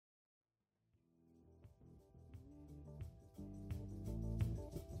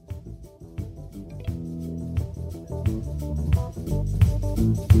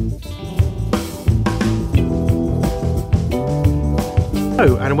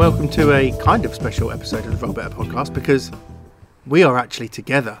Hello and welcome to a kind of special episode of the Roll Better podcast because we are actually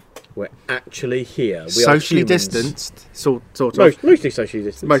together. We're actually here. We Socially are humans. distanced, sort of. Mostly socially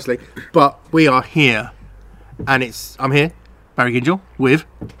distanced. Mostly. But we are here. And I'm here, Barry Gingell, with...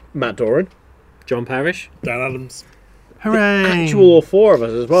 Matt Doran. John Parrish. Dan Adams. Hooray! Actual all four of us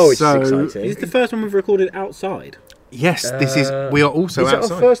as well, which So- is This exciting. is the first one we've recorded outside. Yes, this is... We are also Is it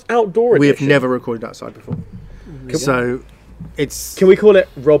outside. our first outdoor We have edition? never recorded outside before. So, it's... Can we call it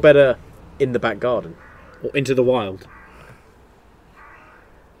Roll Better in the back garden? Or into the wild.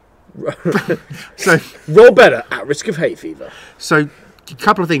 So, Roll Better at risk of hay fever. a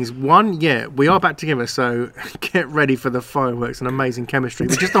couple of things. One, we are back together, so get ready for the fireworks and amazing chemistry,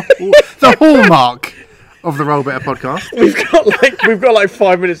 which is the hallmark of the Roll Better podcast. We've got like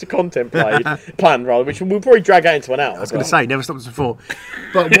 5 minutes of content planned, rather, which we'll probably drag out into an hour. I was going to say, never stopped us before.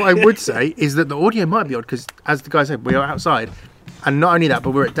 But what I would say is that the audio might be odd because, as the guy said, we are outside. And not only that,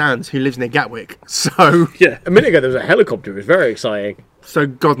 but we're at Dan's, who lives near Gatwick. So A minute ago there was a helicopter. It was very exciting.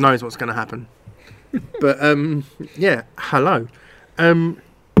 God knows what's going to happen. But, hello. What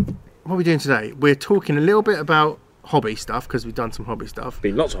are we doing today? We're talking a little bit about hobby stuff, because we've done some hobby stuff.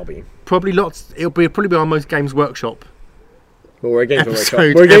 Been lots of hobbying. It'll probably be our most Games Workshop. Well, we're a Games Episode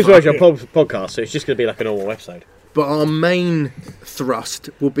Workshop. We're a Games ever. Workshop podcast, so it's just going to be like a normal episode. But our main thrust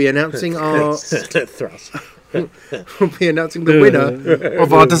will be announcing Thrust. the winner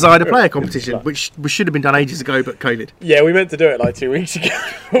of our Designer Player competition, which should have been done ages ago, but COVID. Yeah, we meant to do it like 2 weeks ago.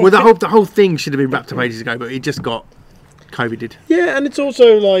 Well, the whole thing should have been wrapped up ages ago, but it just got COVIDed. Yeah, and it's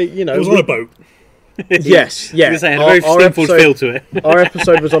also like, you know... It was on a boat. Yes, yeah. I was going to say, it had a very simple feel to it. Our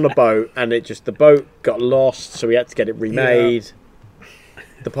episode was on a boat, and the boat got lost, so we had to get it remade.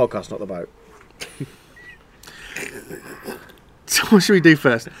 The podcast, not the boat. So what should we do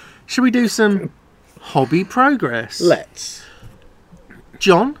first? Should we do some hobby progress? Let's.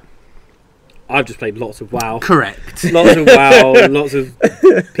 John? I've just played lots of WoW. Correct. Lots of WoW, lots of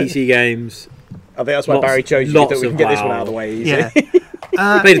PC games. I think that's why Lots- Barry chose you, lots that we can of get this WoW. one out of the way easy. Yeah.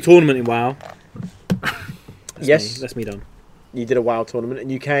 I played a tournament in WoW. Yes, That's me done. you did a WoW tournament,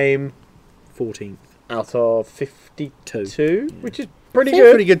 and you came 14th. out of 52, Two. which is pretty Seems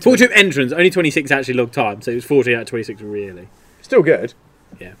good. pretty good to me. 42 entrants, only 26 actually logged time, so it was 14 out of 26 really. Still good.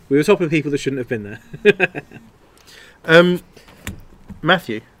 Yeah. We were top of people that shouldn't have been there.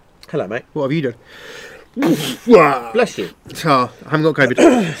 Matthew, Hello, mate. what have you done? Bless you. Oh, I haven't got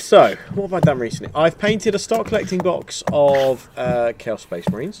COVID. So, what have I done recently? I've painted a start collecting box of Chaos Space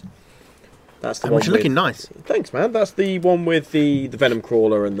Marines. That's the one Which is looking nice. Thanks, man. That's the one with the Venom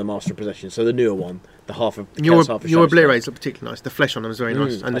Crawler and the Master of Possession. So the newer one, the half of And your Chaos, half of Shadow obliterates look particularly nice. The flesh on them is very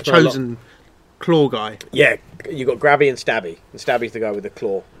nice. And I the thought a lot- chosen claw guy. Yeah, you got Grabby and Stabby. And Stabby's the guy with the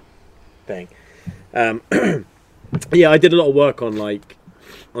claw thing. Yeah, I did a lot of work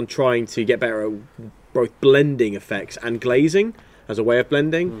on trying to get better at both blending effects and glazing as a way of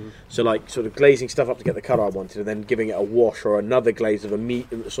blending. So sort of glazing stuff up to get the colour I wanted, and then giving it a wash or another glaze of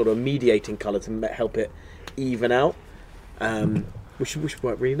sort of mediating colour to help it even out. Which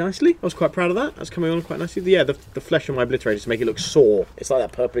worked really nicely. I was quite proud of that. That's coming on quite nicely. Yeah, the flesh on my obliterators to make it look sore. It's like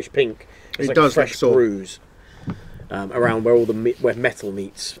that purplish pink. It's like does a fresh look sore. bruise around where where metal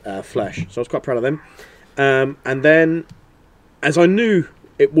meets flesh. So I was quite proud of them. And then, as I knew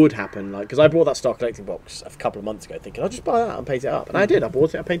it would happen, because I bought that Star Collecting box a couple of months ago, thinking I'll just buy that and paint it up, and I did. I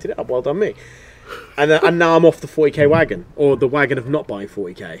bought it, I painted it up. Well done, me. And now I'm off the 40k wagon, or the wagon of not buying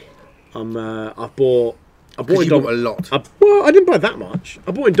 40k. I bought Because you bought a lot. well, I didn't buy that much.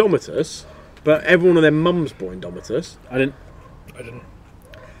 I bought Indomitus, but everyone and their mums bought Indomitus. I didn't.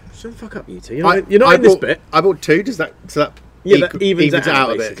 Shut the fuck up, you two. You're not in this bit. I bought two. Does that Yeah, that evens it out,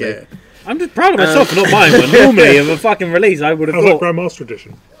 a bit? basically. Yeah. I'm just proud of myself for not buying one. Normally, of a fucking release, I would have How's that thought. Grandmaster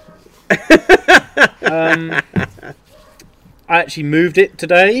Edition? I actually moved it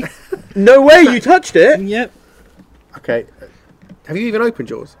today. No way, you touched it. Yep. Okay. Have you even opened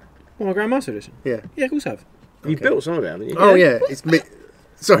yours? Well, my Grandmaster Edition. Yeah. Yeah, of course I have. You built some of it, haven't you? Oh yeah. It's me.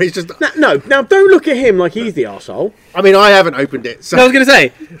 Sorry, it's just. No, now don't look at him like he's the arsehole. I mean, I haven't opened it. So I was going to say,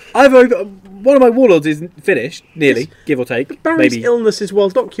 one of my warlords is finished, nearly, give or take. Barry's maybe. illness is well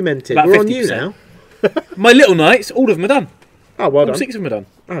documented. About We're on you 50%. now. My little knights, all of them are done. Oh, well done. 6 of them are done,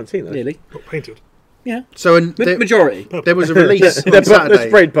 I haven't seen that. nearly. Not painted. Yeah. So Majority. there was a release on They're Saturday.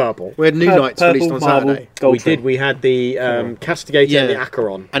 sprayed purple. We had New Knights released on marble, Saturday, gold We did. trim. We had the Castigator and the Yeah.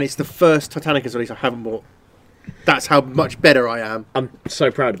 Acheron. and it's the first Titanicus release I haven't bought. That's how much better I am. I'm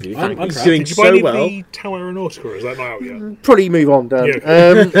so proud of you. I'm He's proud. doing Did you buy so any of well. the Tower Aeronautica, or is that not out yet? Probably move on, Dan.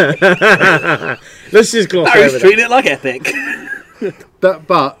 Yeah. Let's just gloss Barry's over that. treating it like epic.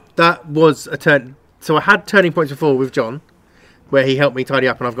 But that was a turn. So I had turning points before with John. where he helped me tidy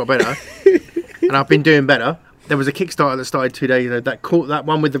up and I've got better. And I've been doing better. There was a Kickstarter that started 2 days ago that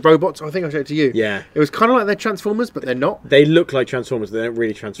one with the robots. I think I showed it to you. Yeah. It was kind of like they're Transformers, but they're not. They look like Transformers, but they don't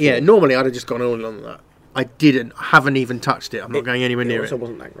really transform. Yeah, normally I'd have just gone all on that. I didn't. I haven't even touched it. I'm not going anywhere near also it.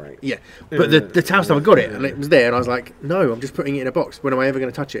 wasn't that great. Yeah, but the Tau stuff, I got it and it was there, and I was like, no, I'm just putting it in a box. When am I ever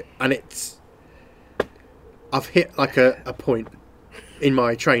going to touch it? And I've hit like a point in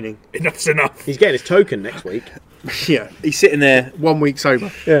my training. Enough's enough. He's getting his token next week. Yeah, He's sitting there. 1 week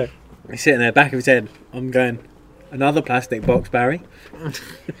sober. Yeah. He's sitting there, back of his head. I'm going, another plastic box, Barry.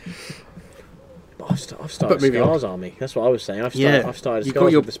 I've started moving on. Scars Army. That's what I was saying. I've started You Scars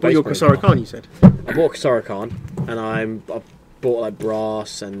got your, with the Space your Marine Kasara Khan. Khan, you said. I bought Kasara Khan, and I've bought like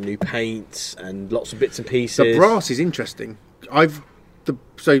brass and new paints and lots of bits and pieces. The brass is interesting. What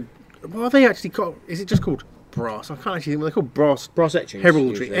are they actually called? Is it just called brass? I can't actually think. They're called brass etchings. heraldry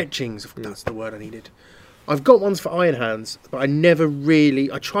usually. etchings. That's the word I needed. I've got ones for Iron Hands, but I never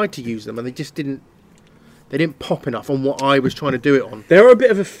really. I tried to use them, and they just didn't. They didn't pop enough on what I was trying to do it on. They're a bit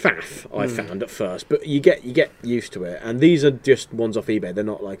of a faff, I found at first, but you get used to it. And these are just ones off eBay. They're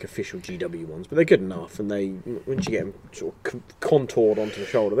not like official GW ones, but they're good enough. And they, once you get them sort of contoured onto the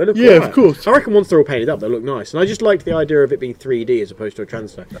shoulder, they look Yeah, alright. of course. I reckon once they're all painted up, they look nice. And I just liked the idea of it being 3D as opposed to a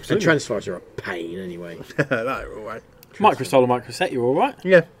transfer. And transfers are a pain anyway. That's all right. Microsol and Microset, you're all right.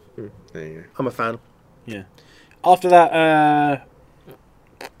 Yeah, There you I'm a fan. Yeah. After that,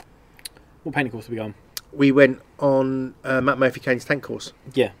 what painting course have we gone? We went on Matt Murphy Kane's tank course.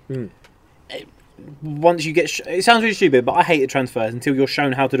 Yeah. Once you get, it sounds really stupid, but I hate the transfers until you're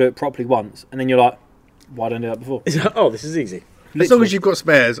shown how to do it properly once, and then you're like, why don't I do that before? go. Oh, this is easy. As long as you've got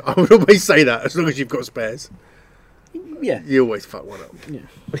spares, I would always say that. As long as you've got spares, Yeah. you always fuck one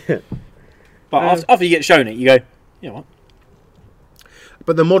up. But after you get shown it, you go, yeah, what?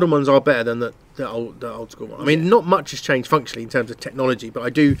 But the modern ones are better than the old school one. I mean, not much has changed functionally in terms of technology, but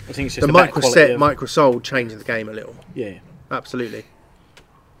I think it's just the a better quality Microset, of- Microsol changed the game a little. Yeah. Absolutely.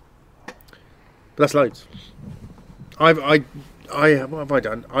 But that's loads. What have I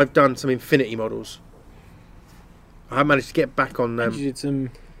done? I've done some Infinity models. I have managed to get back on You did some,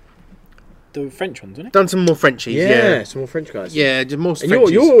 the French ones, wasn't it? done some more Frenchies. Yeah, some more French guys. yeah, just more And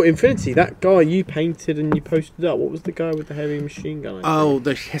Frenchies. your Infinity, that guy you painted and you posted up, what was the guy with the heavy machine gun? Oh,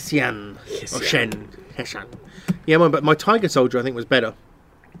 the Hessian. Or Hessian. Hessian. Yeah, but my Tiger Soldier I think was better.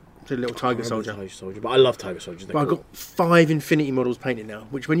 It's a little Tiger Soldier. Tiger Soldier, but I love Tiger Soldiers. But I've got 5 Infinity models painted now,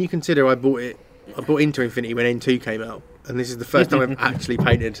 which when you consider I bought into Infinity when N2 came out, and this is the first time I've actually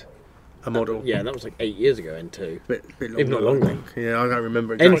painted a model. Yeah, that was like 8 years ago, N2. Bit If not I longer. think. Yeah, I don't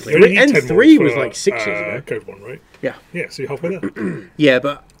remember N3 exactly. You only need 10 N3 more was for, like 6 years ago. Code 1, right? Yeah. Yeah, so you're halfway there. Yeah,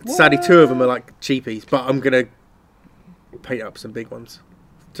 but sadly 2 of them are like cheapies, but I'm going to paint up some big ones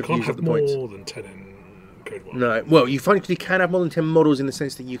to Can't use up have the points. more than 10 in Code 1. No, well, you functionally can have more than 10 models in the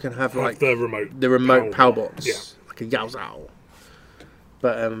sense that you can have Like like the remote power bots, Yeah. like a Yao Zhao.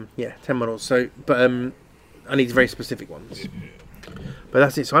 But yeah, 10 models. So, but I need very specific ones. But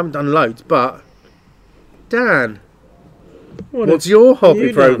that's it. So I haven't done loads. But Dan, what's your hobby you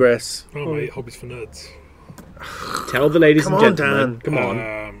done? progress? Oh, mate, hobbies for nerds. Tell the ladies Come and on, gentlemen. Dan. Come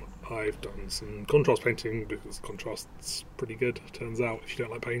on. I've done some contrast painting because contrast's pretty good, turns out, if you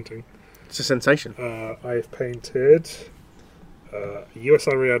don't like painting. It's a sensation. I've painted US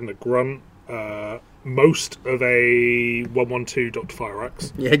Ariad and a Grunt, most of a 112 Dr. Fire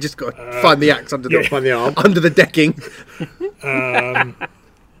Axe. Yeah, just got to find the axe under the Find the arm. under the decking.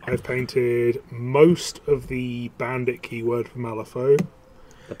 I've painted most of the Bandit keyword for Malifaux.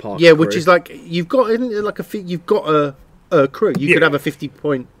 The park Yeah, which crew. is like you've got isn't it like you've got a crew. You could Yeah. have a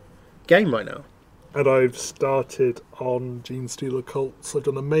 50-point game right now. And I've started on Gene Stealer Cults. I've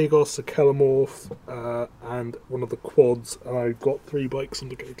done a Magos, a Kelamorph, and one of the quads, and I've got 3 bikes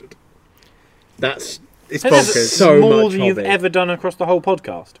indicated. That's It's That's bonkers. so more much than you've hobby. ever done across the whole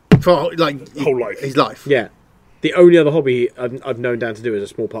podcast. For like Whole life. his life. yeah. The only other hobby I've known Dan to do is a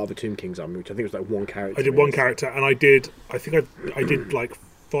small part of a Tomb King's army, which I think was like one character. I did one character, and I think I did like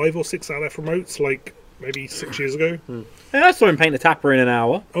 5 or 6 LF remotes, like maybe 6 years ago. Yeah, I saw him paint a tapper in an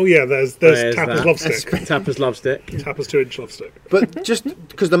hour. Oh yeah, there's There's Tapper's that. Love Stick. Tapper's Love Stick. Tapper's 2-inch Love Stick. But just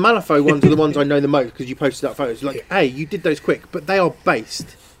because the Malifaux ones are the ones I know the most because you posted up photos. Like, hey, you did those quick, but they are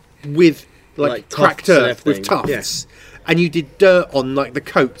based with like cracked tufts and earth with everything. tufts, and you did dirt on like the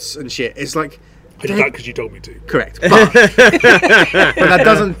coats and shit. It's like I did that because you told me to. correct, but, but that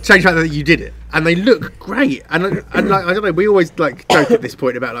doesn't change the fact that you did it, and they look great. And like I don't know, we always like joke at this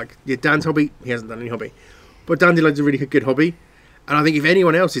point about like Dan's hobby. He hasn't done any hobby, but Dan did loads of really good hobby. And I think if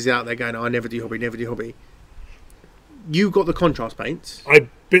anyone else is out there going, oh, I never do hobby, you got the contrast paints. I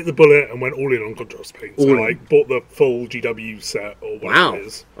bit the bullet and went all in on contrast paint. So All in. I bought the full GW set or whatever Wow. it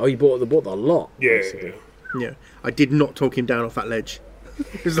is. Oh, you bought the lot. Yeah, basically. Yeah, I did not talk him down off that ledge.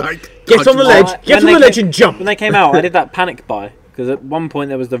 It's like Get on the ledge. When Get on they the ledge came- and jump. When they came out, I did that panic buy because at one point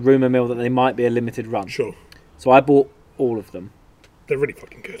there was the rumor mill that they might be a limited run. Sure. So I bought all of them, They're really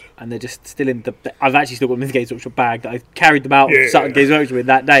fucking good. and they're just still in the. I've actually still got them in the Games Workshop bag that I carried them out Yeah, of Sutton yeah. Games Workshop with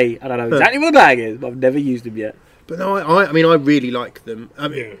that day, and I know exactly what the bag is, but I've never used them yet. But no, I mean, I really like them. I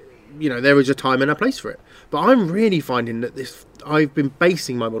mean, Yeah. you know, there is a time and a place for it. But I'm really finding that I've been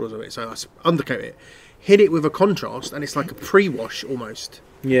basing my models on it. So I undercoat it, hit it with a contrast, and it's like a pre-wash almost.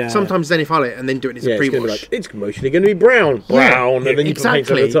 Yeah. Sometimes zenify it and then do it as Yeah, a it's going to be pre-wash. like, it's mostly going to be brown, and then you can paint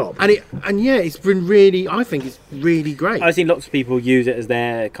over the top. And yeah, it's been really. I think it's really great. I've seen lots of people use it as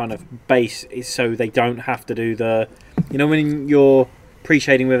their kind of base, is so they don't have to do the. You know, when you're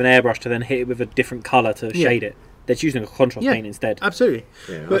pre-shading with an airbrush to then hit it with a different colour to Yeah. shade it, they're just using a contrast Yeah. paint instead. Absolutely.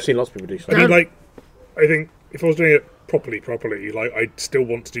 Yeah, But- I've seen lots of people do I stuff. mean, like, I think if I was doing it properly, like, I'd still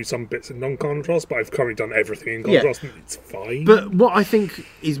want to do some bits in non-contrast, but I've currently done everything in Yeah. contrast, and it's fine. But what I think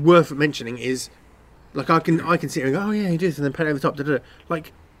is worth mentioning is, like, I can sit here and go, oh yeah, he did, and then paint over the top. Da, da, da.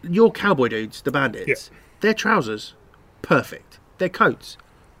 Like your cowboy dudes, the bandits, their trousers, perfect. Their coats,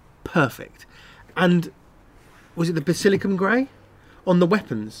 perfect. And was it the basilicum grey on the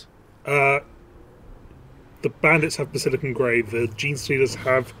weapons? The bandits have Basilicum Grey, the Gene Stealers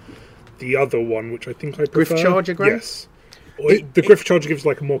have the other one, which I think I prefer. Griff Charger Grey? Yes. The Griff Charger gives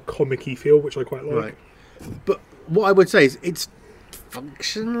like a more comic-y feel, which I quite like. Right. But what I would say is it's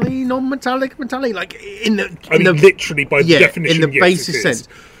functionally non-metallic, like in the I mean, literally by definition, in the yes, basis it is. sense.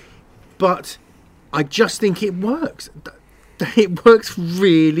 But I just think it works. It works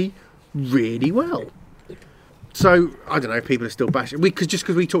really, really well. So I don't know. People are still bashing because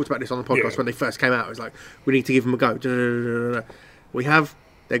we talked about this on the podcast Yeah. when they first came out. It was like we need to give them a go. Da, da, da, da, da. We have.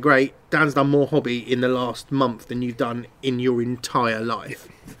 They're great. Dan's done more hobby in the last month than you've done in your entire life,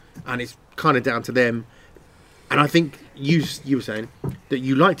 and it's kind of down to them. And I think you were saying that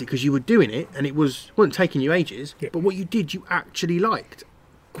you liked it because you were doing it, and it wasn't taking you ages. Yeah. But what you did, you actually liked,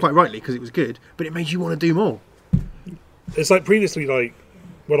 quite rightly because it was good. But it made you want to do more. It's like previously, like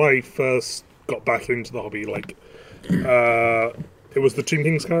when I first got back into the hobby, like it was the Tomb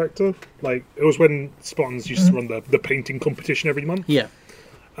King's character. Like it was when Spartans used to run the painting competition every month. Yeah.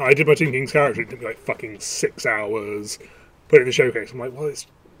 And I did my Tomb King's character. It took me like fucking 6 hours. Put it in the showcase. I'm like, well, it's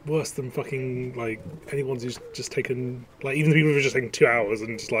worse than fucking like anyone's who's just taken like even the people who are just taking 2 hours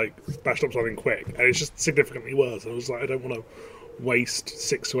and just like bashed up something quick, and it's just significantly worse. And I was like, I don't want to waste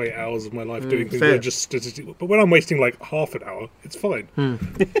 6 to 8 hours of my life doing things that fair. are just statistical. But when I'm wasting like half an hour, it's fine.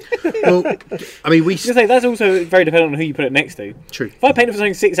 Well, I mean, we I was gonna say, that's also very dependent on who you put it next to. true. If I painted for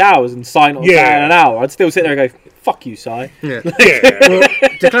something 6 hours and signed on Yeah. in an hour, I'd still sit there and go, "Fuck you, Si." Yeah. Yeah, Well,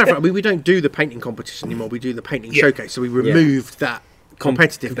 to clarify, I mean, we don't do the painting competition anymore. We do the painting Yeah. showcase. So we removed that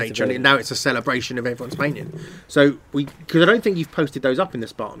competitive competitive nature, and element. now it's a celebration of everyone's painting. So because I don't think you've posted those up in the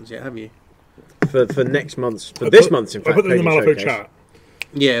Spartans yet, have you? For next month's, this month's, in I fact, put them in the painting Malifaux showcase. chat.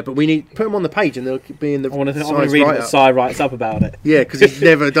 Yeah, but we need put them on the page, and they'll be in the I want to size read what write-up. Si writes up about it. Yeah, because he's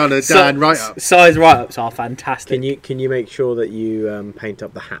never done a Dan write-up. Si's write-ups are fantastic. Can you make sure that you paint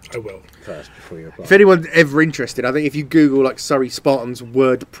up the hat I will. first before you apply? If anyone's ever interested, I think if you Google like Surrey Spartans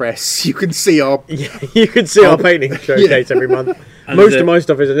WordPress, you can see our. Yeah, you can see our painting showcase every month. And Most the- of my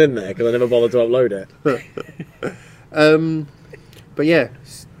stuff isn't in there because I never bothered to upload it. But yeah,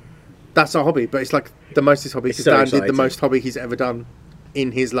 that's our hobby. But it's like the most his hobby It's because so Dan did the exciting. most hobby he's ever done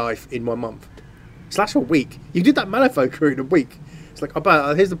in his life in 1 month. / a week. You did that Malifaux crew in a week. It's like,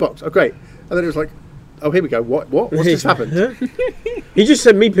 oh, here's the box. Oh, great. And then it was like, oh, here we go. What? What's just happened? He just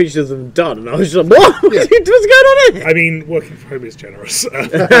sent me pictures of them done, and I was just like, what? Yeah. What's going on here? I mean, working from home is generous. A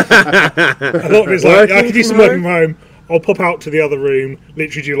lot of it's like, I can do some working from home. I'll pop out to the other room,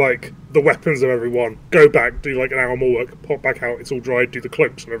 literally do like the weapons of everyone, go back, do like an hour more work, pop back out, it's all dried, do the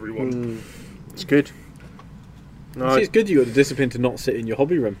cloaks of everyone. It's good. No, It's good you got the discipline to not sit in your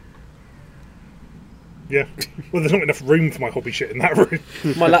hobby room. Yeah. Well, there's not enough room for my hobby shit in that room.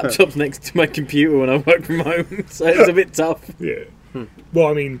 My laptop's next to my computer when I work from home, so it's a bit tough. Yeah. Well,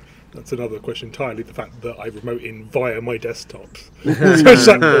 I mean, that's another question entirely. The fact that I remote in via my desktop. So it's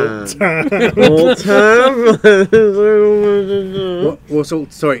like, All time. what's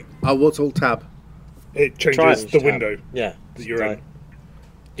alt? Sorry, what's alt tab? it changes Triangles the tab. window Yeah. that you're in.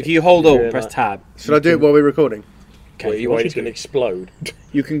 If you hold Alt, Yeah, press that- Tab. Should I do it while we're recording? Well, you what it's you going to do. explode.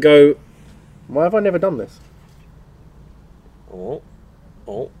 You can go. Why have I never done this? Alt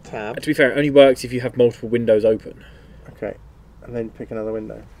tab. To be fair, it only works if you have multiple windows open. Okay, and then pick another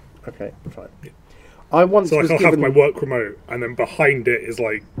window. Okay, fine. I once So like, was I'll have given. my work remote, and then behind it is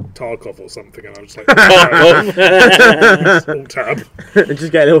like Tarkov or something, and I'm just like, alt tab. And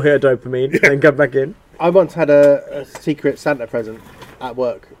just get a little hit of dopamine and then come back in. I once had a secret Santa present at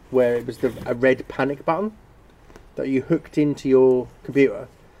work where it was a red panic button that you hooked into your computer,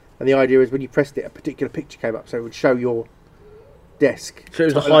 and the idea is when you pressed it, a particular picture came up, so it would show your desk. So it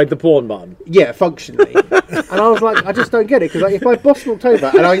was the hide the porn button. Yeah, functionally. And I was like, I just don't get it, because like, if I boss in October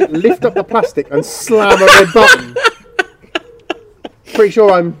and I lift up the plastic and slam a red button, pretty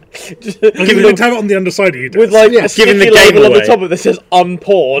sure I'm And you don't have it on the underside of your desk. With like Yeah, a giving the sticky game label on the away. top of it that says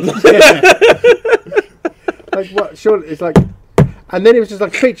unporn. like, what? Sure, it's like, and then it was just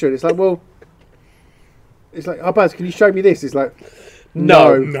like a picture, and it's like, well, it's like, oh, Baz, can you show me this? It's like,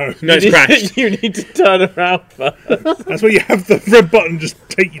 no. No, No, it's crashed. You need to turn around first. that's where you have the red button just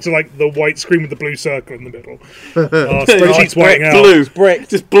take you to like the white screen with the blue circle in the middle. Spreadsheet's whiting out. Blue. Brick.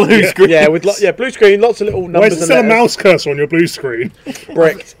 Just blue screen. Yeah, with blue screen, lots of little Why numbers is there and still a letters. mouse cursor on your blue screen?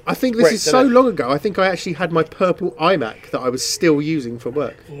 Bricked. I think this Brick, is so isn't it? long ago. I think I actually had my purple iMac that I was still using for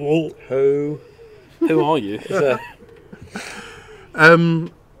work. Well, Who? Who are you?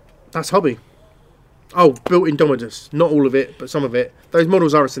 That's hobby. Oh, built Indomitus. Not all of it, but some of it. Those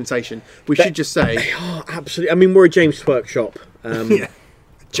models are a sensation. We should just say Oh, absolutely. I mean, we're a James Twerk shop. Yeah.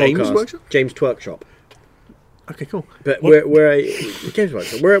 James podcast. Workshop? James Twerk shop. Okay, cool. But we're a Games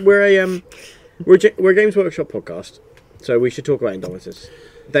Workshop. We're a Games Workshop podcast. So we should talk about Indomitus.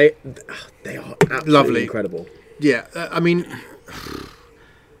 They are absolutely Lovely. incredible. Yeah, I mean,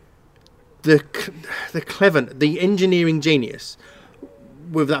 the engineering genius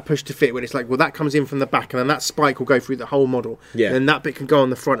with that push to fit, when it's like, well, that comes in from the back, and then that spike will go through the whole model, Yeah. and then that bit can go on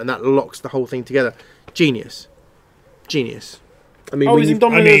the front, and that locks the whole thing together. Genius. I mean, Oh, when is you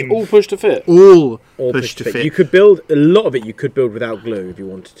Indominus all push to fit? All all push to fit. you could build a lot of it. You could build without glue if you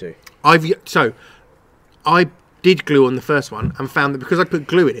wanted to. I did glue on the first one and found that because I put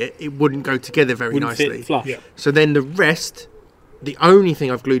glue in it, it wouldn't go together very Wouldn't nicely. fit flush. yeah. So then the rest, the only thing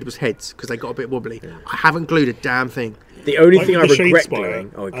I've glued was heads because they got a bit wobbly. I haven't glued a damn thing. The only Like thing I with the regret Shadespire,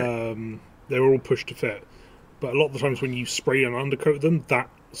 doing. Oh, okay. they were all pushed to fit. But a lot of the times when you spray and undercoat them, that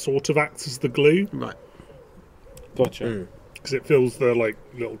sort of acts as the glue Right. Gotcha. because it fills the like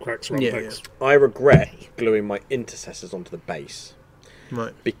little cracks around Yeah, things. I regret gluing my intercessors onto the base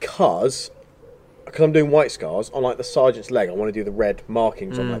Right. because I'm doing white scars on like the sergeant's leg. I want to do the red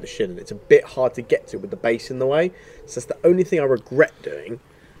markings on like the shin, and it's a bit hard to get to with the base in the way. So that's the only thing I regret doing.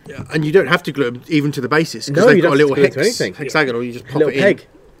 Yeah, and you don't have to glue them even to the bases because No, they've you got a don't have little to glue it to hex, anything. hexagonal. You just A pop little it in. peg.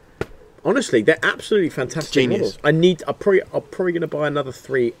 Honestly, they're absolutely fantastic Genius. models. I'm probably going to buy another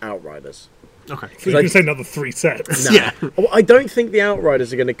 3 Outriders. Okay. So you can say another 3 sets. No. Yeah. Oh, I don't think the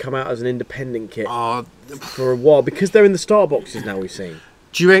Outriders are going to come out as an independent kit for a while because they're in the starter boxes now. We've seen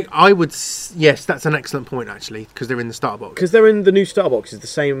Do you? I would. Yes, that's an excellent point actually because they're in the start box. because they're in the new starter boxes, the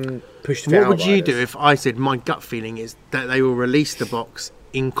same push to fit What would you Outriders. do if I said my gut feeling is that they will release the box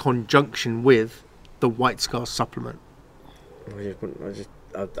in conjunction with the White Scar supplement?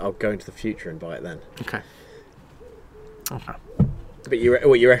 I'll go into the future and buy it then. Okay. But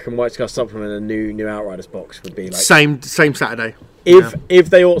you reckon White Scar supplement and a new Outriders box would be like Same Saturday. if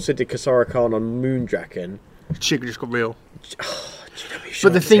they also did Kasara Khan on Moondraken. Shit just got real. GW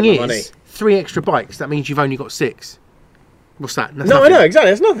But the Shark, thing take my money. is, 3 extra bikes. That means you've only got 6. What's that? That's No, nothing. I know exactly.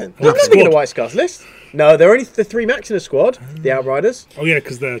 There's nothing. There's nothing in a White Scars list. No, they're only the 3 max in a squad. The Outriders, Oh yeah,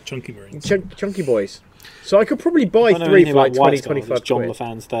 because they're chunky marines. chunky boys. So I could probably buy I know 3 anything for like about White 20, Stars, 25 it's John quid.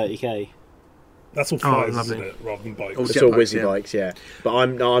 LaFan's 30k. That's all flyers, lovely. isn't it? Rather than bikes. Oh, It's all jetpacks, Wizzy yeah. bikes, yeah. But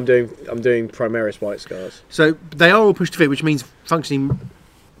I'm doing Primaris White Scars. So they are all pushed to fit, which means functioning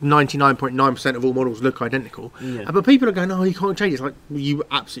 99.9% of all models look identical. Yeah. But people are going, "Oh, you can't change it." It's like you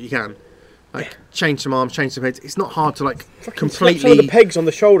absolutely can. Like change some arms, change some heads. It's not hard to like Slap some of completely. the pegs on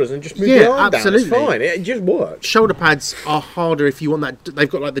the shoulders and just move Yeah, the arm absolutely. down. It's fine. It just works. Shoulder pads are harder if you want that. They've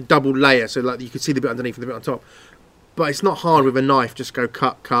got like the double layer, so like you can see the bit underneath and the bit on top. But it's not hard with a knife. Just go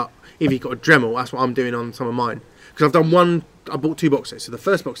cut. If you've got a Dremel, that's what I'm doing on some of mine. Because I've done one. I bought 2 box sets. So the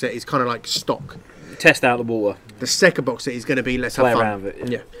first box set is kind of like stock. Test out the water. The second box set is going to be let's Play have fun. around with it.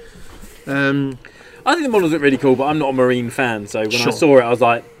 Yeah. I think the models look really cool, but I'm not a marine fan, so when I Sure. saw it, I was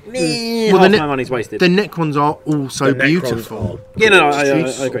like, Well, half the my money's wasted. The neck ones are also The Necrons beautiful. are yeah, no, I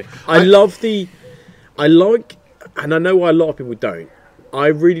beautiful. agree. I like, and I know why a lot of people don't. I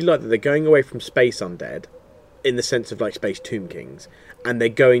really like that they're going away from Space Undead, in the sense of like Space Tomb Kings, and they're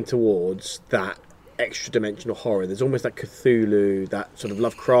going towards that extra dimensional horror. There's almost that Cthulhu, that sort of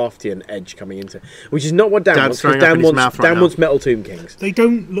Lovecraftian edge coming into, which is not what Dan Dad's wants. Because throwing up in Dan his wants mouth right Dan now. wants Metal Tomb Kings. They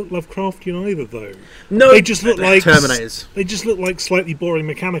don't look Lovecraftian either, though. No, They just look like Terminators. They just look like slightly boring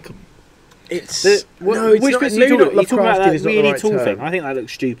Mechanicum. It's Which bits are you talking about? You talking about that is not the really right tall term. thing? I think that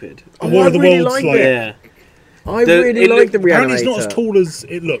looks stupid. War of the really Worlds, like like, it. Yeah. I The- really it like look- the apparently it's Reanimator. not as tall as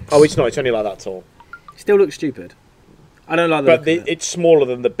it looks. Oh, it's not. It's only like that tall. Still looks stupid. I don't like the But look of it. it's smaller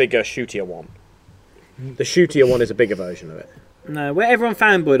than the bigger, shootier one. The shootier one is a bigger version of it. No, where everyone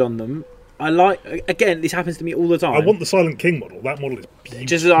fanboyed on them, I like. Again, this happens to me all the time. I want the Silent King model. That model is beautiful.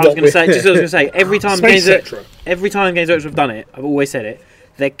 Just as I was going to say. Just as I was going to say. Every time Space Games Cetra. every time Games Workshop have done it, I've always said it.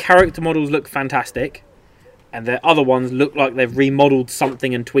 Their character models look fantastic, and their other ones look like they've remodeled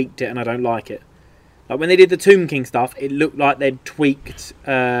something and tweaked it, and I don't like it. Like when they did the Tomb King stuff, it looked like they'd tweaked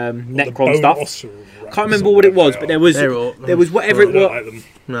Necron stuff. Can't remember what it was, but there was whatever it was.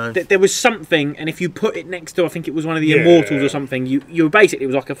 No. There was something, and if you put it next to, I think it was one of the Yeah. Immortals or something, you basically, it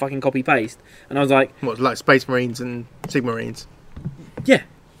was like a fucking copy paste, and I was like, What, like Space Marines and Sigmarines? yeah,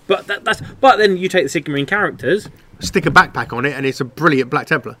 but but then you take the Sigmarine characters. Stick a backpack on it, and it's a brilliant Black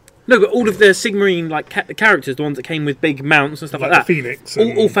Templar. No, but all of the Sigmarine like characters, the ones that came with big mounts and stuff like Like that, the Phoenix.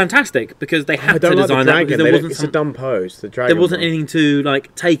 all fantastic because they I had to don't like the design that dragon. because there wasn't It's a dumb pose. The dragon. there wasn't one. anything to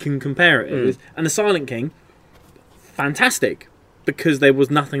like take and compare it with. And the Silent King, fantastic because there was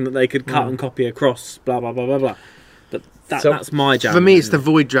nothing that they could cut and copy across. Blah blah blah blah blah. But that's my jam. For me, it's the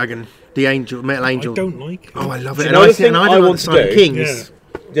Void Dragon, the angel, metal angel. I don't like it. Oh, I love Do it. you And know I the think thing I I don't like want the to Silent do? Kings. Yeah.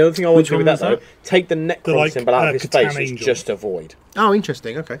 The other thing I want Which to do with one that was though, take the Necron like, symbol out of his Catan face. It's Angel. just a void. Oh,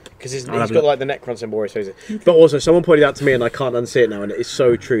 interesting. Okay. Because he's I'll have a got look. like the Necron symbol where his face is. But also, someone pointed out to me, and I can't unsee it now, and it is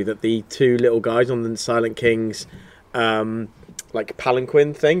so true that the two little guys on the Silent King's like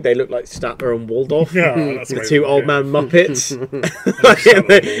palanquin thing, they look like Statler and Waldorf. Yeah, that's The amazing, two old yeah. man Muppets.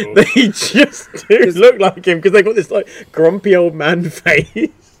 Statler and they just do look like him because they got this like grumpy old man face.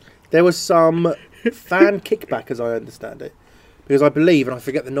 There was some fan kickback, as I understand it, because I believe, and I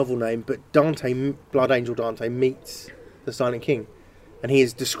forget the novel name, but Dante, Blood Angel Dante, meets the Silent King, and he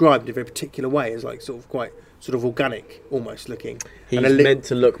is described in a very particular way as like sort of quite sort of organic, almost looking. He's And a li- meant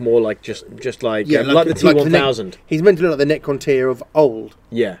to look more like just like Yeah, like the T1000. He's meant to look like the Necrontyr of old,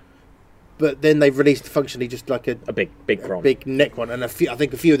 Yeah, but then they've released functionally just like a a big Kron. big Necron, and I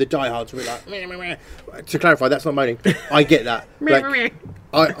think a few of the diehards were like. Meh, meh, meh. To clarify, that's not moaning. I get that. Like,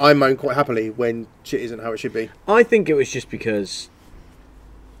 I moan quite happily when shit isn't how it should be. I think it was just because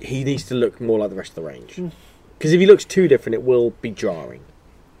he needs to look more like the rest of the range. Because if he looks too different, it will be jarring.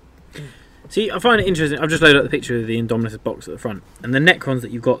 See, I find it interesting. I've just loaded up the picture of the Indominus box at the front, and the Necrons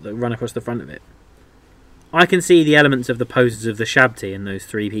that you've got that run across the front of it. I can see the elements of the poses of the Shabti in those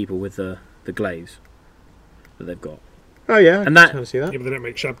three people with the glaives that they've got. Oh yeah, And that- kind of see that. Yeah, but they don't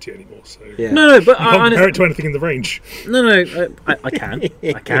make Shabti anymore, so Yeah. No, but you can't compare it to anything in the range. I can.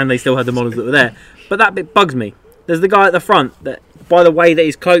 I can. They still had the models that were there. But that bit bugs me. There's the guy at the front that, by the way that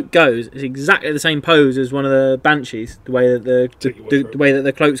his cloak goes, is exactly the same pose as one of the Banshees, the way that Take your word for the way that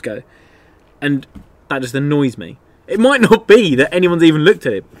the cloaks go. And that just annoys me. It might not be that anyone's even looked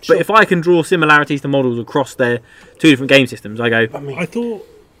at it, Sure. but if I can draw similarities to models across their two different game systems, I go, I thought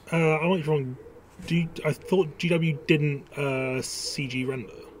I might be wrong. I thought GW didn't CG render.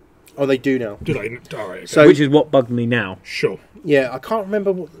 Oh, they do now. Do they? All right. Okay. So- which is what bugged me now. Sure. Yeah, I can't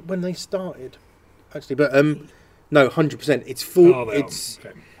remember when they started, actually, but no, 100%. It's full. Oh, they are. It's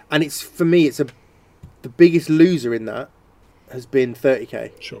Okay. and it's for me. It's the biggest loser in that has been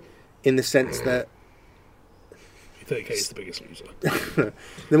 30k, Sure. in the sense that 30k is the biggest loser.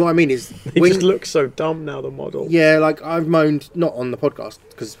 then what I mean is They just look so dumb now. The model. yeah, like I've moaned not on the podcast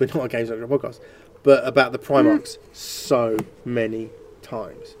because we're not a Games Workshop podcast, but about the Primarchs so many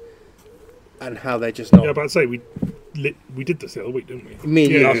times and how they're just not. Yeah, but I'd say we did this the other week, didn't we? Me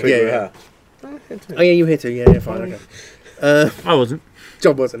and you, Yeah, Last week we were yeah. here. Oh yeah, you hit her. Yeah, fine. Okay. I wasn't.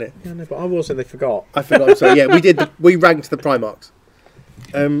 Job wasn't it? Yeah, no, but I wasn't. They forgot. I forgot. So yeah, we ranked the Primarchs.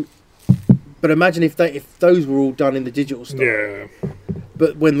 But imagine if those were all done in the digital style. Yeah.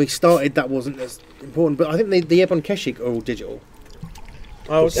 But when we started, that wasn't as important. But I think the Ebon Keshik are all digital.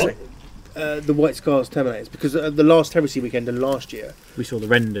 Oh, okay. The White Scars Terminators, because the last Heresy weekend and last year, We saw the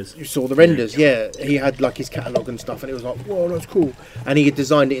renders. you saw the renders. Yeah, he had like his catalogue and stuff, and it was like, whoa, that's cool. And he had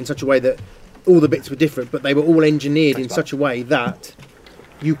designed it in such a way that all the bits were different, but they were all engineered in such a way that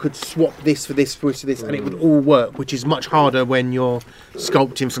you could swap this for this for this, and it would all work, which is much harder when you're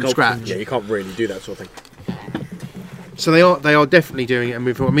sculpting from scratch. Yeah, you can't really do that sort of thing. So they are definitely doing it and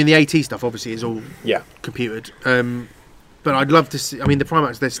moving forward. I mean, the AT stuff obviously is all Yeah. computered. But I'd love to see. I mean, the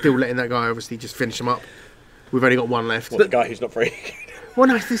Primax, they're still letting that guy obviously just finish them up. We've only got one left. Well, the guy who's not very. Well,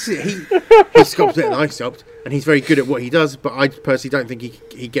 no, this is he sculpts better than I sculpt, and he's very good at what he does. But I personally don't think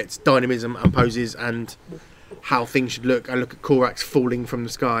he gets dynamism and poses and how things should look. I look at Korax falling from the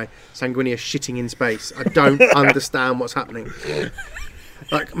sky, Sanguinia shitting in space. I don't understand what's happening.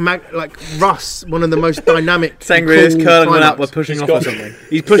 like Russ, one of the most dynamic. Sangria's cool curling one up by Primarchs. pushing He's off got- or something.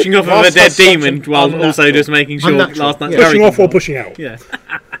 He's pushing off of a Russ dead has such demon an while also unnatural- just making sure Unnatural. last night's Yeah. Pushing curry off or comes out. pushing out. Yeah.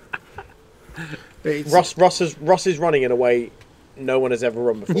 It's- Russ is running in a way no one has ever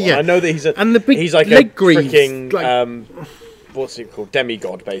run before. Yeah. I know that he's And the big he's like leg a greaves, freaking like- what's it called,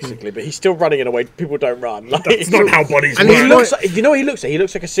 demigod basically, but he's still running in a way people don't run. Like, That's not how bodies And work. he's he not- looks like, you know what he looks like? He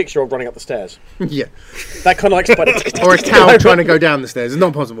looks like a 6-year-old running up the stairs. yeah, That kind of like spider. or a cow trying to go down the stairs. It's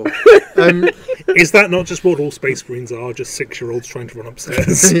not possible. Is that not just what all Space Marines are? Just 6-year-olds trying to run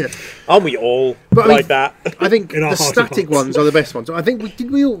upstairs? Yeah. Aren't we all But I like mean- that? I think In our the heart of static hearts. ones are the best ones. I think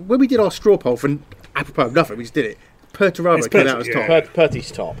when we did our straw poll for apropos of nothing, we just did it. Perturabo It's came Pertur- out as yeah. top. Purdy's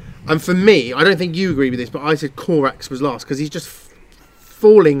top. And for me, I don't think you agree with this, but I said Korax was last because he's just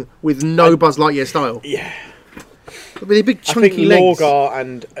falling with no Buzz Lightyear style. Yeah. With the big I chunky think legs. Lorgar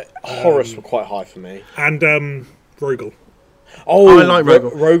and Horus were quite high for me. And Rogel. Oh, I like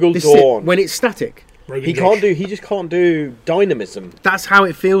Rogel. Rogel This Dawn. when it's static, Rogan He Josh. just can't do dynamism. that's how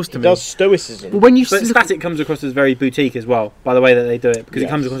it feels to He me. does stoicism. But when you But look- static comes across as very boutique as well, by the way that they do it, because it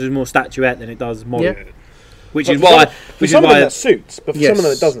Yes. comes across as more statuette than it does model. Yeah. Which But is for why, some, for which is some of them why, that suits, but for Yes. some of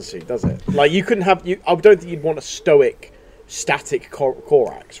them it doesn't suit, does it? Like you couldn't have. I don't think you'd want a stoic, static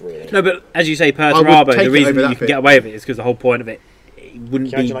Korax, really. no, but as you say, would Perturabo, take the it reason over that that you can bit. get away with it is because the whole point of it wouldn't Can you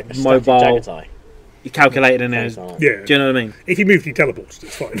be imagine like a static mobile, Jagatai? calculated in there. Something like that. Yeah. Do you know what I mean? If he moved, he teleports.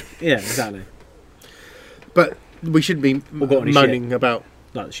 It's fine. Yeah, exactly. but we shouldn't be got any moaning about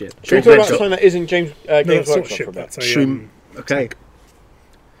Like the shit. Should we talk about Workshop. something that isn't James No, Games that's not Workshop ship. for a bit? That's a Shroom. Okay.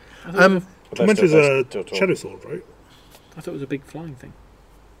 Tormentor's a Talk. Shadow Sword, right? I thought it was a big flying thing.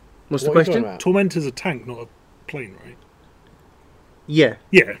 What's What the are you talking question? about? Tormentor's a tank, not a plane, right? Yeah,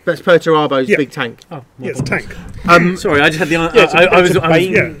 Yeah. that's Perturabo's Yeah. big tank. Oh, Yeah, it's a tank. sorry, I just had the. Yeah, it's a, I was. it's a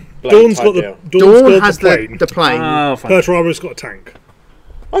Bane Yeah. blade Dawn's type got the deal. Dawn's Dawn got has the plane. the plane. Oh, fine. Perturabo's got a tank.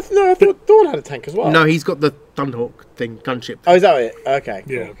 I thought Dawn had a tank as well. No, he's got the Thunderhawk thing, gunship. Oh, is that it? Okay.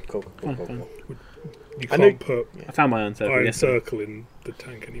 Cool. Yeah. Cool. Cool. Cool. cool. You I know- can't put I found my own circle Iron yesterday. Circle in the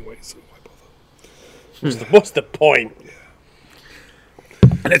tank anyway, so why bother? What's the point?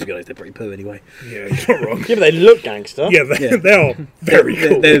 And let's be honest, they're pretty poo anyway. Yeah, you're not wrong. Yeah, but they look gangster. Yeah, Yeah. they are very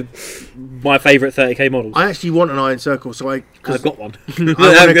cool. They're my favourite 30k models. I actually want an Iron Circle, so I've got one.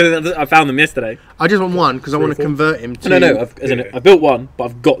 wanna- I found them yesterday. I just want one because I want to four? convert him to. No, as in, Yeah. I built one, but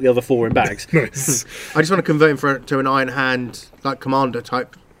I've got the other 4 in bags. Nice. I just want to convert him to an Iron Hand like commander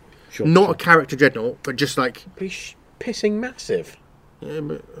type, Sure. not a character dreadnought, but just like. But he's pissing massive. Yeah,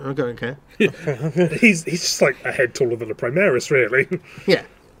 but I don't care. He's just like a head taller than a Primaris, really. Yeah,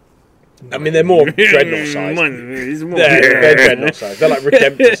 I mean, they're more dreadnought sized. They're dreadnought sized. They're like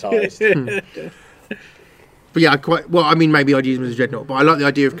redemptor sized. but yeah, I mean, maybe I'd use him as a dreadnought, but I like the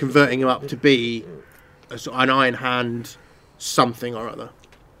idea of converting him up to be an Iron Hand something or other.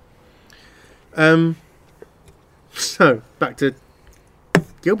 So back to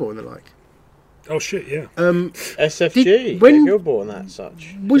Gilbert and the like. Oh shit, yeah. SFG. when- When Gilbor and that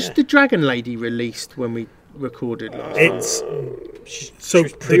such. Was Yeah. the Dragon Lady released when we recorded last? It's so she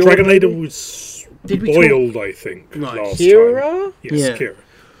was the pre-ordered, Dragon Lady maybe? was Did we boiled, I think, Right. last time. Kira? Yes, Yeah. Kira.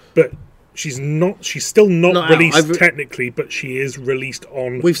 But she's not. She's still not Not out. released I've- technically, but she is released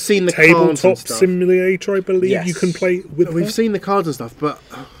on. We've seen the cards and tabletop stuff. simulator, I believe. Yes. You can play with. her. We've seen the cards and stuff, but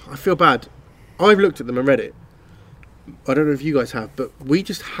I feel bad. I've looked at them and read it. I don't know if you guys have, but we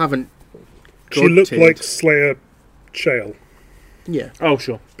just haven't. She looked God-tiered. like Slayer Shale Yeah, Oh,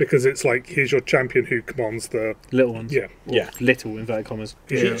 sure. because it's like here's your champion who commands the. Little ones. Yeah. Yeah. Little, inverted commas.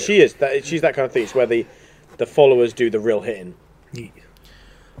 Yeah. She is. She's that kind of thing. It's where the followers do the real hitting.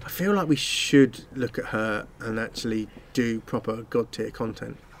 I feel like we should look at her and actually do proper god tier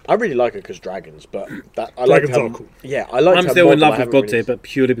content. I really like her because dragons, but that I Dragons like are her. cool. Yeah, I like. I'm her still in model. I love with haven't God really- tier, but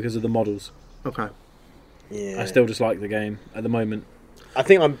purely because of the models. Okay. Yeah. I still just like the game at the moment. I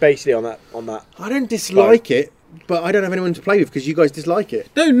think I'm basically on that. I don't dislike it, but I don't have anyone to play with because you guys dislike it.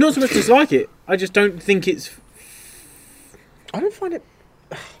 No, not so much dislike it. I just don't think it's. I don't find it.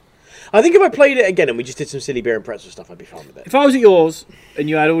 I think if I played it again and we just did some silly beer and pretzel stuff, I'd be fine with it. If I was at yours and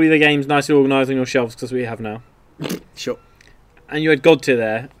you had all of the games nicely organised on your shelves, because we have now, Sure. and you had God tier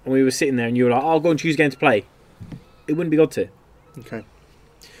there, and we were sitting there, and you were like, "Oh, go and choose a game to play," it wouldn't be God tier. Okay.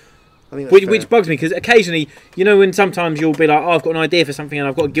 I think that's Which fair. bugs me because occasionally, you know, when sometimes you'll be like, "Oh, I've got an idea for something, and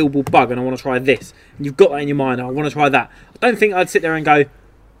I've got a Gilball bug, and I want to try this," and you've got that in your mind, "I want to try that." I don't think I'd sit there and go,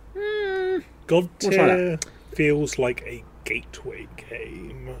 God We'll try tier feels like a gateway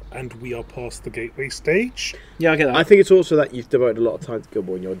game, and we are past the gateway stage. "Yeah, I get that." I think it's also that you've devoted a lot of time to Guild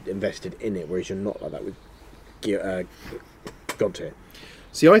Ball and you're invested in it, whereas you're not like that with God tier.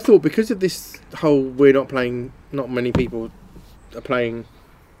 See, I thought because of this whole we're not playing, not many people are playing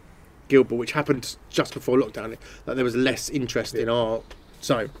Guild Ball, which happened just before lockdown, that there was less interest in our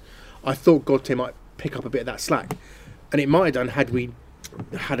zone. I thought God Tier might pick up a bit of that slack, and it might have done had we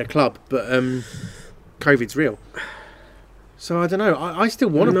had a club, but COVID's real. So I don't know. I still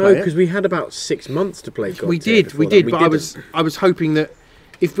want to play it. because we had about 6 months to play God We Tier did, before but didn't. I was hoping that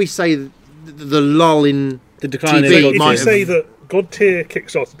if we say the lull in The decline TV in If might you have- say that God Tier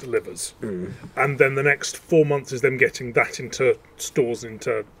Kickstarter delivers, and then the next 4 months is them getting that into stores,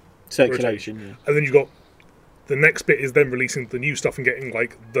 into circulation. Yeah. and then you've got the next bit is them releasing the new stuff and getting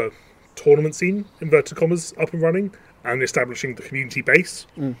like the tournament scene, inverted commas, up and running and establishing the community base.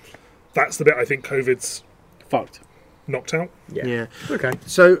 That's the bit I think COVID's Fucked. knocked out. Yeah. Okay,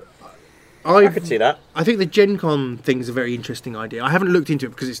 So I could see that. I think the Gen Con thing's a very interesting idea. I haven't looked into it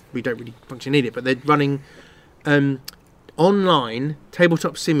because we don't really functionally need it, but they're running online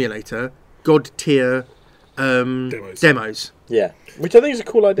tabletop simulator God Tier demos Yeah, which I think is a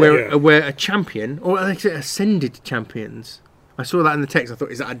cool idea. where Yeah. where a champion, or I think it's ascended champions. I saw that in the text. I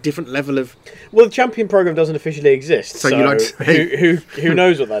thought, is that a different level of? Well, the champion program doesn't officially exist, So you like to say- who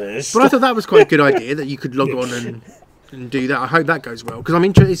knows what that is? But I thought that was quite a good idea that you could log on and do that. I hope that goes well because I'm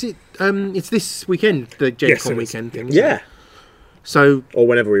interested. Is it? It's this weekend, the Gen Yes, Con it is. weekend thing. isn't it? yeah, So or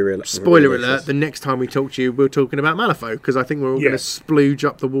whenever we realize. spoiler alert: the next time we talk to you, we're talking about Malifaux because I think we're all Yeah. going to splooge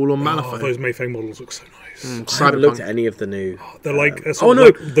up the wall on Oh, Malifaux. those Mayfang models look so nice. I haven't looked Cyberpunk. at any of the new. They're like oh, sort no.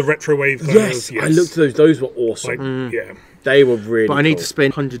 of like the retro wave. Kind Yes, of, yes. I looked at those. Those were awesome. Like yeah, They were really. But I need cool. to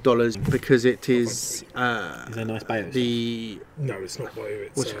spend $100 because it is Is there nice bayos? the no, it's not wave.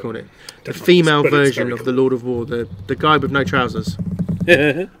 It's, what's it called? It the Death female Knights, but it's version very of the cool. Lord of War, the guy with no trousers.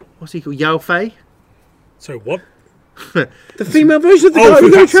 What's he called? Yao Fei? So what? The female version of the Oh, guy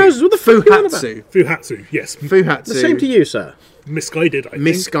with no Fuhatsu. trousers. What the fuck are you on about? Fuhatsu. Fuhatsu, yes. Fuhatsu. The same to you, sir. Misguided, I think.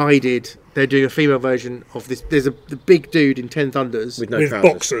 Misguided. They're doing a female version of this. There's the big dude in Ten Thunders. With no With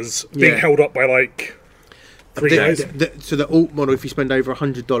trousers. boxers being Yeah. held up by like three guys. So the alt model, if you spend over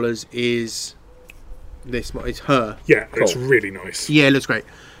 $100, is this. It's her. Yeah, it's Cool. really nice. Yeah, it looks great.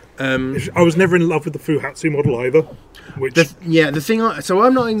 I was never in love with the Fuhatsu model either. Which The thing. So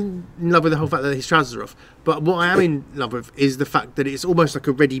I'm not in love with the whole fact that his trousers are off. But what I am in love with is the fact that it's almost like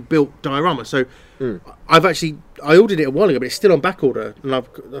a ready-built diorama. So I ordered it a while ago, but it's still on back order, and I've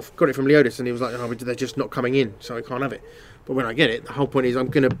got it from Leodis, and he was like, "Oh, they're just not coming in, so I can't have it." But when I get it, the whole point is I'm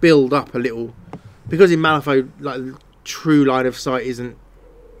going to build up a little, because in Malifaux, like true line of sight isn't.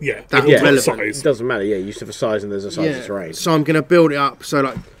 yeah, That yeah, relevant. size. It doesn't matter. Yeah, you used to have a size and there's a size terrain. So I'm going to build it up so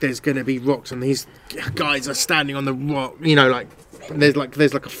like there's going to be rocks, and these guys are standing on the rock. You know, like there's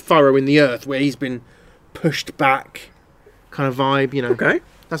like a furrow in the earth where he's been pushed back, kind of vibe. You know, Okay.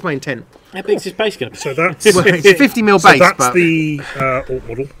 that's my intent. How big's this base going to be? So that's Well, it's 50 mil so base, that's but the alt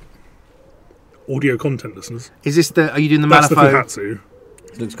model. Audio content listeners. is this the? Are you doing the That's the Malifaux? Fuhatsu.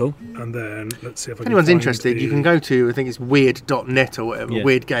 Looks cool. And then let's see if I If can anyone's find interested, the- you can go to I think it's weird.net or whatever, Yeah.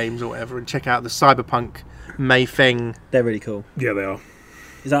 Weird Games or whatever, and check out the Cyberpunk Mei Feng. They're really cool. Yeah, they are.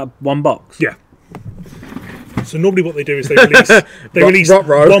 Is that one box? Yeah. So normally what they do is they release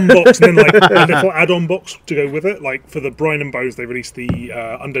Rot-row. one box and then like a little add-on box to go with it. Like for the Brian and Bows, they released the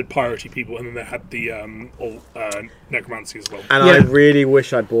Undead Piratey people, and then they had the Necromancy as well. And Yeah. I really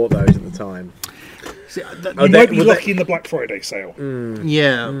wish I'd bought those at the time. See, You they- might be were lucky in the Black Friday sale.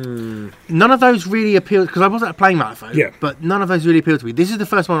 yeah, none of those really appealed because I wasn't playing Malifaux. Yeah. but none of those really appealed to me. This is the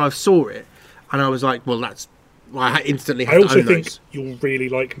first one I saw it, and I was like, well, that's. Well, I instantly I had also to own think those. you'll really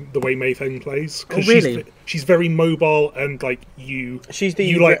like the way Mayfeng plays. Oh, really? She's very mobile and like you. She's the-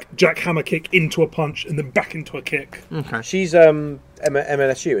 you like jack hammer kick into a punch and then back into a kick. Okay. She's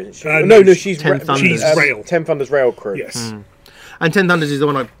MLSU, isn't she? No, no, she's Ten Thunders. She's Rail. Ten Thunders Rail Crew. Yes. And Ten Thunders is the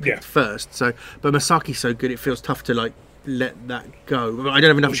one I picked Yeah. first. So, but Masaki's so good, it feels tough to like let that go. But I don't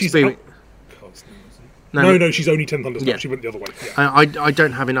have enough She's experience. No, she's only 10 Thunders now. Yeah. She went the other way. Yeah. I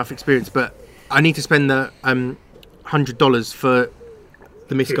don't have enough experience, but I need to spend the $100 for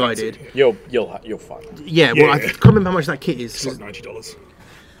the misguided. You'll find. Yeah, well, I Yeah. can't remember how much that kit is. It's like $90.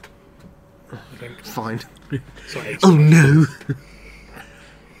 I think. Fine. It's like 80. Oh no!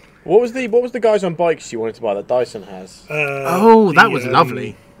 What was the guys on bikes you wanted to buy that Dyson has? Oh, that was the,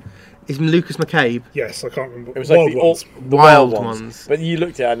 lovely. It's Lucas McCabe. Yes, I can't remember. It was like Wild the ones. the Wild ones. But you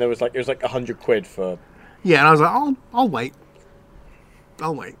looked at it and there was like it was like £100 for. Yeah, and I was like, I'll wait.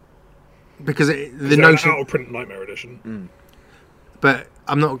 I'll wait because the They're notion. out of print Nightmare Edition. But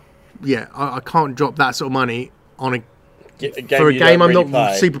I'm not. Yeah, I can't drop that sort of money on a Game for a you game don't I'm really not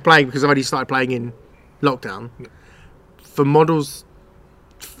play. super playing because I've only started playing in lockdown. For models,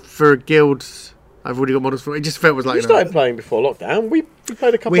 for a guild I've already got models for it. It just felt was like We started playing before lockdown. We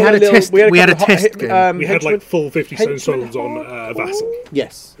played a couple. We had of a little, test- we had a test game. We had like full 50 Henchman stones on Vassal.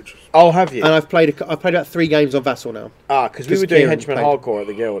 yes, Oh, have you? and I've played about 3 games on Vassal now. Because we Just were doing Kieran Henchman played. Hardcore at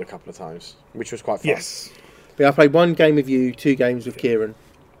the Guild a couple of times, which was quite fun. Yes. But I played 1 game with you, 2 games with Kieran.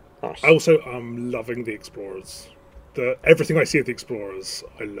 Nice. I also am loving the Explorers. Everything I see of the Explorers,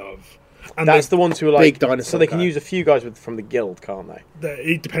 I love. And That's the ones who are like big dinosaur so they can guy. use a few guys from the Guild, can't they?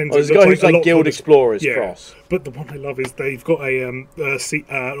 it depends. Or there's a It guy looks who's a like lot Guild from the- Explorers yeah. cross. But the one I love is they've got an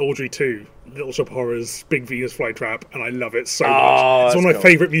Audrey 2, Little Shop of Horrors, Big Venus Flytrap, and I love it so Oh, much. It's that's one of my cool.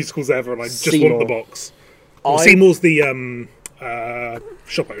 favourite musicals ever, and I just Seymour. want the box. Well, I- Seymour's the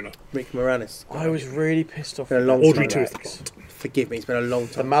shop owner. Rick Moranis. I was really pissed off. Been a with long that Audrey time. 2 is the T-Rex. plot. Forgive me, it's been a long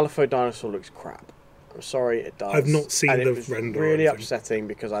The time. Malifaux dinosaur looks crap. I'm sorry, it does. I've not seen and the it was render or really anything. upsetting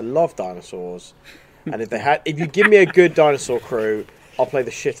because I love dinosaurs, and if you give me a good dinosaur crew, I'll play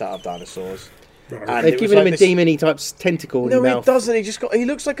the shit out of dinosaurs. Right. And They've it was given like him a this- demon-y type tentacle in No, your he mouth. doesn't. He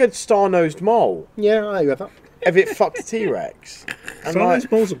looks like a star-nosed mole. Yeah, I have that. If it fucked a T-Rex. And Some of like,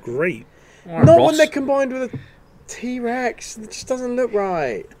 those moles are great. not Ross. when they're combined with a T-Rex. It just doesn't look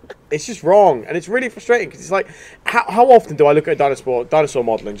right. It's just wrong, and it's really frustrating because it's like, how often do I look at a dinosaur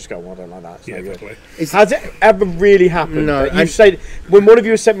model and just go, well, I don't like that. It's Yeah, no good. exactly. Has it ever really happened? No, that you've and- said when one of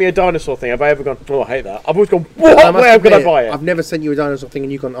you has sent me a dinosaur thing, have I ever gone, oh, I hate that? I've always gone, I what? must Where could I admit, buy it? I've never sent you a dinosaur thing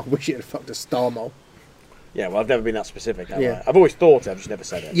and you've gone, I wish it had fucked a star mole. Yeah, well, I've never been that specific, have Yeah. I? I've always thought it, I've just never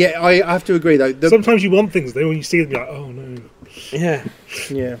said it. Yeah, I have to agree though. Sometimes you want things, then when you see them, you're like, oh no. Yeah.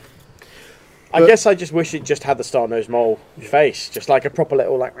 Yeah. I But- guess I just wish it just had the star-nosed mole face, just like a proper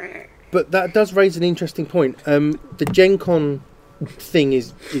little, like... But that does raise an interesting point. The Gen Con thing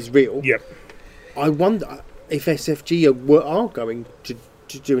is real. Yep. I wonder if SFG are going to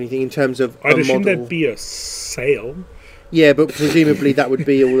do anything in terms of I'd a assume model. there'd be a sale. Yeah, but presumably that would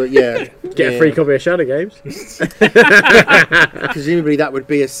be all that. Yeah, Get a free copy of Shadow Games. Presumably that would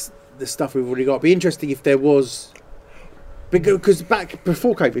be the stuff we've already got. It'd be interesting if there was, because back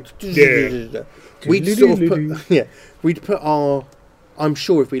before COVID, Yeah. we'd sort of put, we'd put our. I'm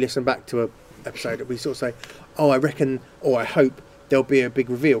sure if we listen back to a episode, we sort of say, "Oh, I reckon, or I hope there'll be a big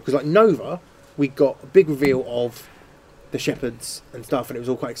reveal." Because like Nova, we got a big reveal of the shepherds and stuff, and it was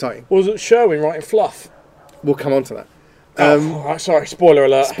all quite exciting. Wasn't Sherwin writing fluff? We'll come on to that. Sorry, spoiler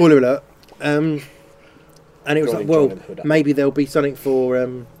alert. Spoiler alert. And it was Johnny like, well, John and Hood up. maybe there'll be something for.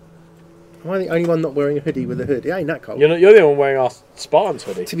 Am I the only one not wearing a hoodie with a hood? It ain't that cold. You're the one wearing our Spartans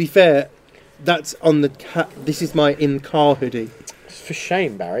hoodie. To be fair, that's on the. This is my in-car hoodie. It's for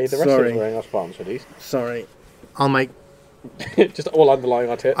shame, Barry. The rest of Sorry. us are wearing our Spartans hoodies. Sorry, I'll make. Just all underlying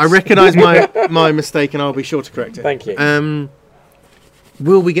our tits. I recognise my mistake, and I'll be sure to correct it. Thank you.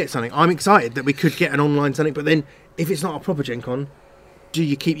 Will we get something? I'm excited that we could get an online something, but then if it's not a proper Gen Con, do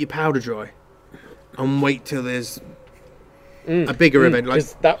you keep your powder dry and wait till there's a bigger event? Like,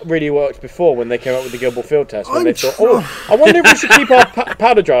 Because that really worked before when they came up with the Guild Ball field test. When I'm they thought, oh, I wonder if we should keep our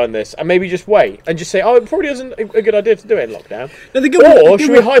powder dry on this and maybe just wait and just say, oh, it probably isn't a good idea to do it in lockdown. No, the Or should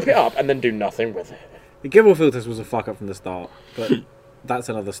we hype it up and then do nothing with it? The Gibble field test was a fuck up from the start, but that's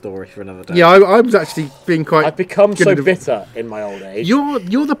another story for another day. yeah, I was actually being quite. I've become so good at- bitter in my old age.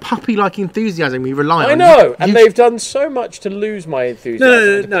 You're the puppy-like enthusiasm we rely on. I know, and You- they've done so much to lose my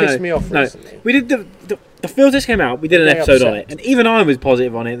enthusiasm. to piss me off recently. We did the field test came out. We did an Getting episode on upset. it, and even I was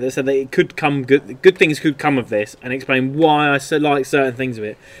positive on it. That said that it could come good things could come of this, and explain why I so like certain things of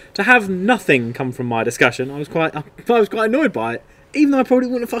it. To have nothing come from my discussion, I was quite annoyed by it. Even though I probably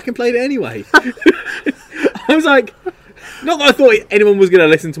wouldn't have fucking played it anyway. I was like, not that I thought anyone was going to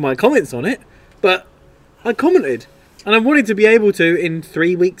listen to my comments on it, but I commented, and I wanted to be able to in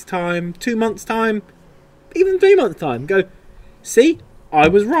 3 weeks' time, 2 months' time, even 3 months' time, go, see, I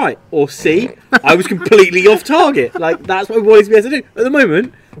was right, or see, I was completely off target. Like, that's what I wanted to be able to do. At the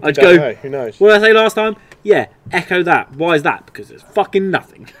moment, I'd Don't go, know, who knows? what did I say last time? Yeah, echo that. Why is that? Because there's fucking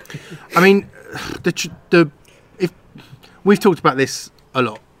nothing. I mean, if we've talked about this a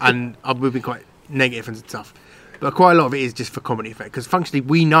lot, and we've been quite negative and stuff, but quite a lot of it is just for comedy effect. Because functionally,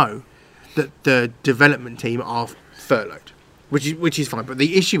 we know that the development team are furloughed, which is fine. But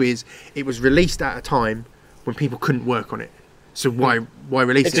the issue is, it was released at a time when people couldn't work on it. So why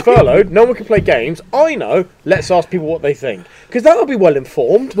release It's it? furloughed, no one can play games. I know, let's ask people what they think. Because that'll be well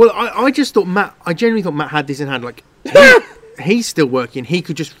informed. Well, I just thought I genuinely thought Matt had this in hand. Like he's still working. He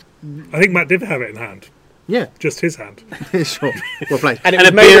could just I think Matt did have it in hand. yeah, Just his hand. sure, well played. And, it And was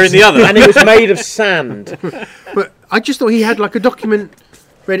a made beer of, in the other. And it was made of sand. But I just thought he had like a document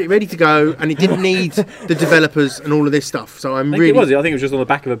ready to go, and it didn't need the developers and all of this stuff. So I'm I think really it was. I think it was just on the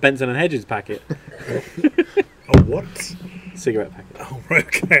back of a Benson and Hedges packet. Oh, what? Cigarette packet. Oh, right,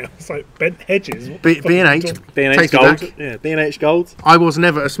 okay. I was like, Bent Hedges. What B the fuck are you and H. talking- B&H Take it Gold. back. Yeah, B&H Gold. I was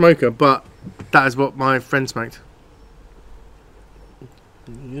never a smoker, but that is what my friend smoked.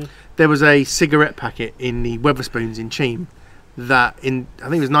 Yeah. There was a cigarette packet in the Weatherspoons in Cheam that I think it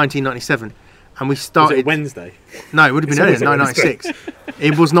was 1997, and we Was started. it Wednesday? No, it would have been It's earlier, always a 1996.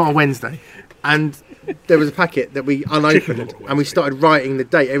 It was not a Wednesday, and there was a packet that we unopened, and we started writing the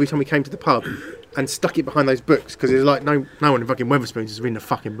date every time we came to the pub, and stuck it behind those books because it was like no one in fucking Weatherspoons is reading a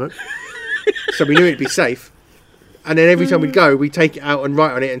fucking book, so we knew it'd be safe. And then every time we'd go, we'd take it out and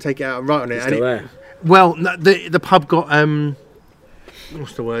write on it, and take it out and write on it. Still there. Well, no, the pub got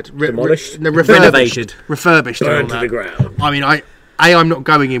what's the word? Demolished? Renovated. Refurbished. And all Burned to that. the ground. I mean, I'm not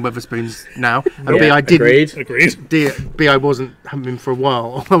going in Weatherspoons now, and B, Yeah, I didn't. agreed. Agreed. B, I haven't been for a while.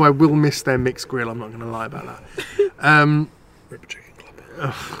 Although I will miss their mixed grill. I'm not going to lie about that. Rip Chicken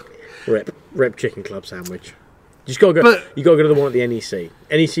Club. Rip chicken club sandwich. You just gotta go. But- You gotta go to the one at the NEC.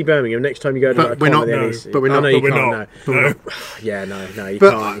 NEC Birmingham. Next time you go to But a we're con not- at the no, NEC. but we're Oh, not- no, but you we're can't, not. no. No. Yeah, no, you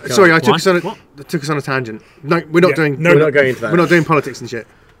But can't. You can't. sorry, I took Why? us on a tangent. No, we're not Yeah, doing. no, we're not going into that. We're not doing politics and shit.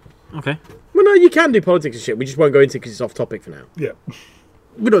 Okay. Well, no, you can do politics and shit. We just won't go into because it's off topic for now. Yeah.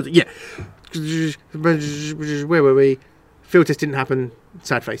 We're not. Yeah. Where were we? Field test didn't happen.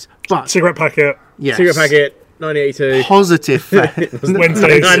 Sad face. But Cigarette packet. yes. Cigarette packet, 1982. Positive.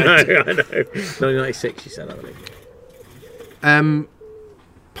 Wednesdays. I know. 1996, you said, I believe.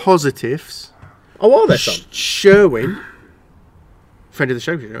 Positives. Oh, are there some? Sherwin, friend of the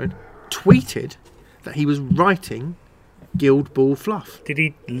show, Sherwin, tweeted that he was writing Guild Ball Fluff. Did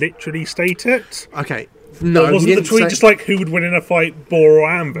he literally state it? Okay. No, Or he wasn't the didn't tweet say- just like who would win in a fight, Boar or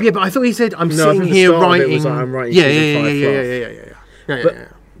Amber? Yeah, but I thought he said, "I'm No, I sitting think the here start of it writing." was like, "I'm writing yeah, season yeah, five yeah, fluff." yeah.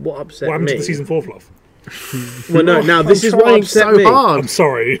 But what upset What happened me? to the season 4 fluff? Well, no. Now this I'm is what trying upset so me. hard. I'm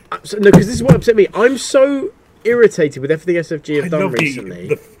sorry. No, because this is what upset me. I'm so irritated with everything SFG I have done love recently.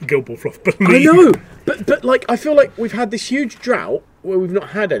 the Guild Ball fluff. But I know, but like I feel like we've had this huge drought where we've not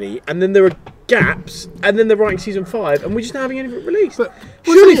had any, and then there are gaps, and then they're writing season 5, and we're just not having anything released. But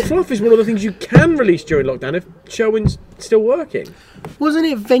surely wasn't it- fluff is one of the things you can release during lockdown if Sherwin's still working. Wasn't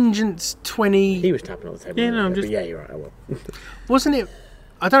it Vengeance 20? He was tapping on the table. Yeah, a no, little I'm bit, just- but yeah, you're right. I will. Wasn't it?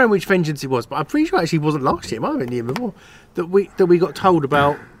 I don't know which Vengeance it was, but I'm pretty sure it actually wasn't last year. It might have been the year before that we got told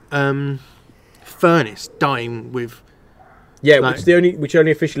about Furnace dying with. Yeah, Like- which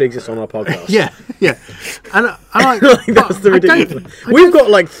only officially exists on our podcast. Yeah, yeah, and I like Like, that's the but I don't- ridiculous. I We've don't- got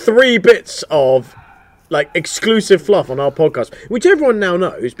like 3 bits of like exclusive fluff on our podcast, which everyone now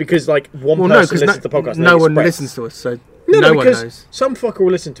knows because like one Well, no, person because listens to the podcast. and no then one Express. listens to us, so No, no one because knows. some fucker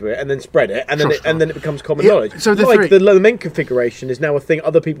will listen to it and then spread it, and then Trust it becomes common Yeah, knowledge. so the like three- the lament configuration is now a thing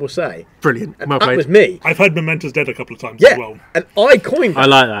other people say. Brilliant, well That played. was me. I've heard Memento's Dead a couple of times Yeah, as well. and I coined I that.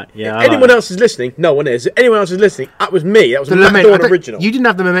 like that. Yeah. I Anyone like else is listening? No one is. Anyone else is listening? That was me. That was The the lament. I one don't- original. You didn't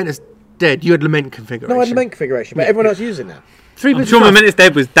have the Momentous Dead. You had lament configuration. No, I had lament configuration, but everyone else uses it now. Three I'm bits sure of fluff. Momentous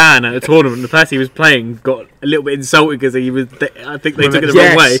Dead was Dan at a tournament. The person he was playing got a little bit insulted because he was. I think they took it the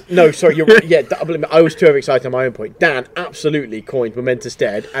wrong way. No, sorry, you're right. Yeah, I was too overexcited on my own point. Dan absolutely coined Momentous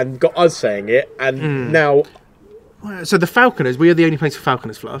Dead and got us saying it, and now, So the Falconers, we are the only place for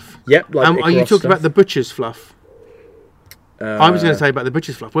Falconers fluff. yep, like Are you Icaros talking stuff. about the Butcher's fluff? I was going to say about the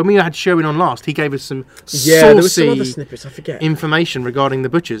Butcher's fluff. When we had Sherwin on last, he gave us some Yeah, there was some other saucy snippets. I forget. information regarding the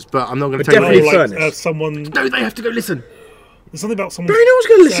Butchers, but I'm not going to But tell you. definitely what it is. Furnace. Someone. No, they have to go listen. There's something about someone. Barry, no one's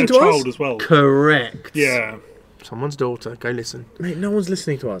gonna listen to us. child as well. Correct. Yeah. Someone's daughter. Go listen. Mate, no one's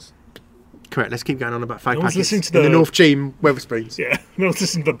listening to us. Correct. Let's keep going on about fake No one's packets listening to in the the- North Cheam Weatherspoons. Yeah. No one's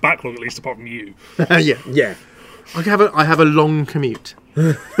listening to the backlog, at least, apart from you. Yeah. Yeah, I have a long commute.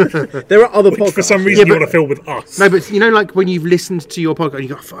 there are other Which, podcasts. for some reason, Yeah, you but- want to fill with us. No, but you know, like when you've listened to your podcast, and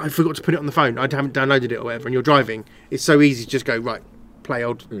you go, I forgot to put it on the phone. I haven't downloaded it or whatever, and you're driving. It's so easy to just go right, play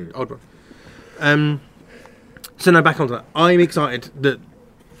old one. So no, back onto that. I'm excited that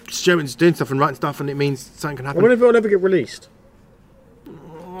Sherwin's doing stuff and writing stuff, and it means something can I happen. wonder if it'll ever get released.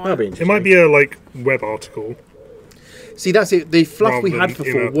 That'll be It interesting. might be a web article. See, that's it. The fluff Rather we had than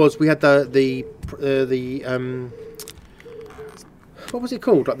before in a- was we had the what was it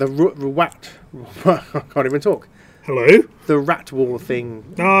called? Like the rat. I can't even talk. Hello? The rat war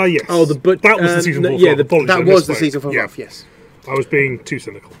thing. Ah, yes. Oh, That was the season 4 yeah, fluff. Apologies, I That was the misspoke. season 4 Yeah. fluff. Yes, I was being too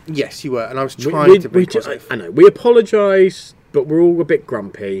cynical. yes, you were, and I was trying to be positive. I know. We apologise, but we're all a bit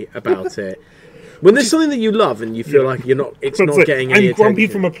grumpy about it. When there's something that you love and you feel like you're not, it's But not it's like, getting any I'm grumpy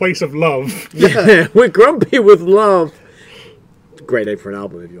attention. from a place of love. Yeah, we're grumpy with love. Great name for an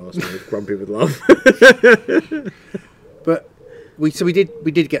album, if you ask me. Grumpy with love. But we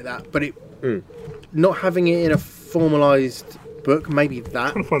did get that, but it not having it in a formalised book, maybe that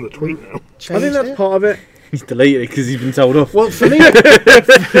I'm trying to find the tweet now. changed I think that's it. part of it. He's deleted it because he's been told off. Well, for me,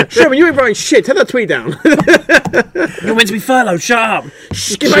 Sherman, you ain't writing shit. Take that tweet down. You're meant to be furloughed. Shut up.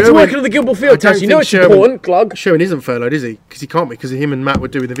 Shh, get back to working on the Gilbert Field don't test. You know think it's Sherman- important, Glug. Sherman isn't furloughed, is he? Because he can't be, because him and Matt were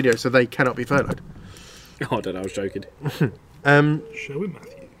doing the video, so they cannot be furloughed. Oh, I don't know. I was joking. Sherwin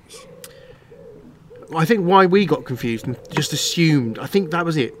Matthews. I think why we got confused and just assumed, I think that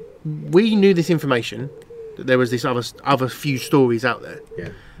was it. We knew this information, that there was this other few stories out there, Yeah.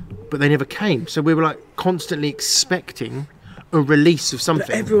 but they never came. So we were like constantly expecting a release of But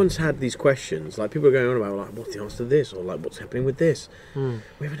something. everyone's had these questions. Like, people are going on about, like, what's the answer to this? Or, like, what's happening with this? We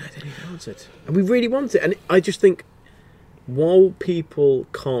haven't had anything answered. And we really want it. And I just think, while people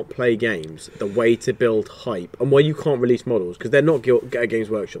can't play games, the way to build hype, and why you can't release models, because they're not Games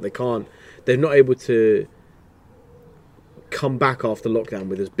Workshop, they're not able to come back after lockdown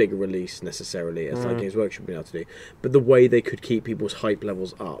with as big a release necessarily as like Games Workshop been able to do. But the way they could keep people's hype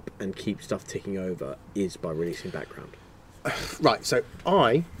levels up and keep stuff ticking over is by releasing background. Right, so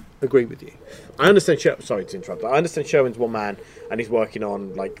I agree with you. I understand. Sorry to interrupt, but I understand Sherwin's one man and he's working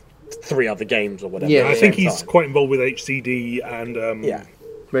on like 3 other games or whatever. Yeah, at the I think same he's time. quite involved with HCD and Yeah.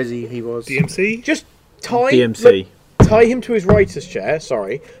 Resi, he was. DMC. Just tie DMC. tie him to his writer's chair.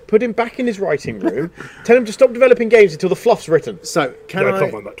 Sorry, put him back in his writing room. Tell him to stop developing games until the fluff's written. So, can Yeah, I I...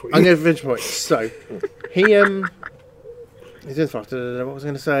 can't find that tweet. I'm going to finish my point. So, he, he's in fact, what was I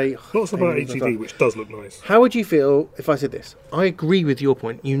going to say? Lots about HCD, which does look nice. How would you feel if I said this? I agree with your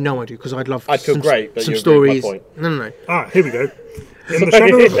point. You know I do, because I'd love I'd feel some, great that some you agree with stories. my point. No. Ah, here we go. In the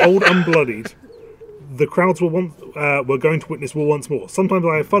shadow of Old Unbloodied, the crowds were going to witness war once more. Sometimes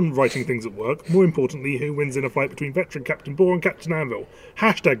I have fun writing things at work. More importantly, who wins in a fight between veteran Captain Boar and Captain Anvil?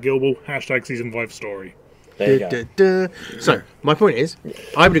 Hashtag Gilball, hashtag Season 5 story. There you go. So, my point is,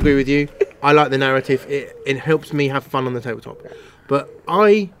 I would agree with you. I like the narrative. It helps me have fun on the tabletop. But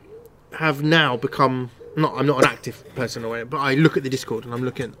I have now become... I'm not an active person or whatever, but I look at the Discord and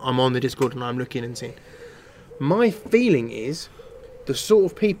I'm on the Discord and I'm looking and seeing. My feeling is the sort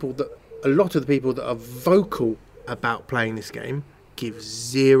of people that... A lot of the people that are vocal about playing this game give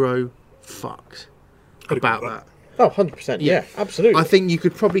zero fucks about that. Oh, 100%. Yeah, absolutely. I think you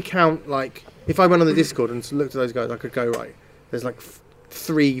could probably count, like, if I went on the Discord and looked at those guys, I could go, right, there's like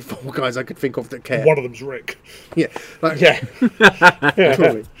 3-4 guys I could think of that care. One of them's Rick. Yeah. Like, yeah.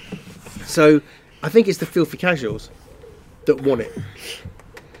 probably. So, I think it's the filthy casuals that want it.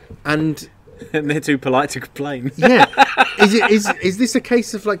 And, And they're too polite to complain. yeah. Is this a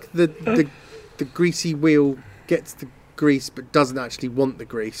case of, like, the greasy wheel gets the grease but doesn't actually want the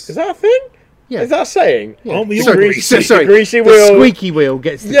grease? Is that a thing? Yeah. Is that a saying? Yeah. Aren't we all Sorry, greasy? sorry, The greasy the wheel- squeaky wheel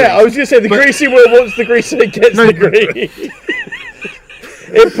gets the Yeah, I grease. was going to say the greasy wheel wants the grease and it gets No. the grease.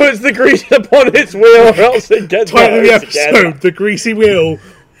 It puts the grease upon its wheel or else it gets Title of the better together. episode, The Greasy Wheel.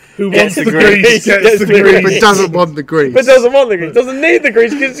 Who wants the the grease, grease gets the the grease. But doesn't want the grease. But doesn't want the grease. Doesn't need the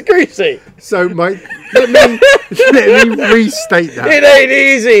grease because it's greasy. So, let me restate that. It ain't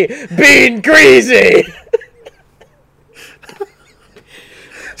easy being greasy.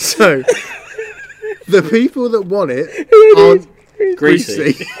 So, the people that want it aren't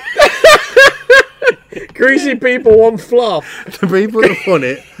Greasy. greasy. Greasy people want fluff. The people that want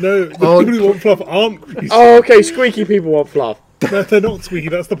it, No, the Oh. people who want fluff aren't greasy. Oh, okay. Squeaky people want fluff. No, they're not squeaky,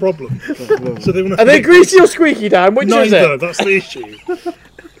 that's the problem. So they want Are they greasy or squeaky, Dan? Which is Neither, it? that's the issue.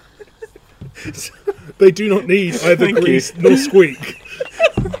 They do not need either Thank grease nor squeak.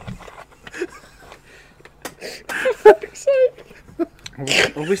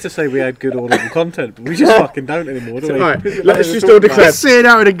 I wish to say we had good audible content, but we just fucking don't anymore, do we? Alright, let's just all declare. let's sit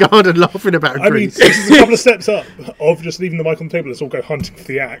out in a garden laughing about I mean, grease. this is a couple of steps up of just leaving the mic on the table. Let's all go hunting for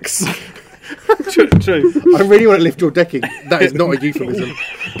the axe. True. I really want to lift your decking. That is not a euphemism.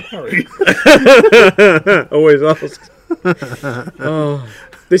 Harry. Always asked. Oh,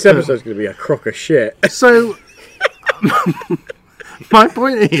 this episode's going to be a crock of shit. So, my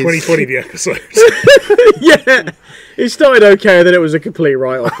point is, 2020, the episode. Yeah, it started okay, and then it was a complete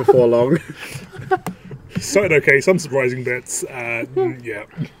write-off before long. Started okay, some surprising bits. Yeah.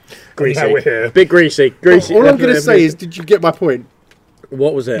 Greasy. Now we're here. Bit greasy. Greasy. all I'm going to say is, did you get my point?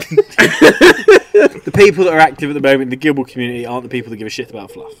 what was it? The people that are active at the moment in the Gilbert community aren't the people that give a shit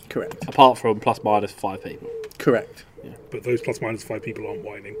about fluff. Correct. Apart from plus minus 5 people. Correct. But those plus minus 5 people aren't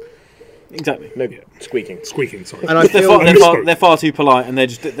whining. Exactly. No, squeaking. Squeaking, sorry. And I They're feel far, they're, far, misspoke. they're far too polite, and they're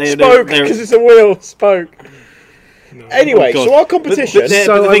just Spoke, because it's a wheel. Spoke. No. Anyway, God. so our competition. But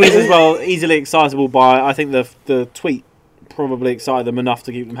the thing is, as well, easily accessible by I think the tweet probably excited them enough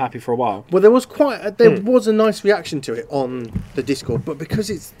to keep them happy for a while. Well, there was a nice reaction to it on the Discord, but because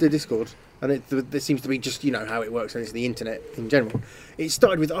it's the Discord and there seems to be just how it works and it's the internet in general. It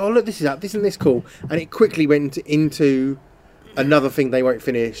started with look, this is out, isn't this cool? And it quickly went into another thing they won't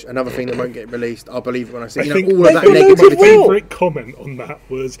finish, another thing that won't get released. I'll believe it when I see all of that My negativity. favourite comment on that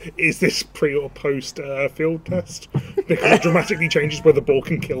was, "Is this pre or post field test?" Because it dramatically changes whether Ball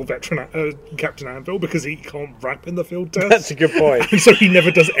can kill Captain Anvil because he can't rap in the field test. That's a good point. And so he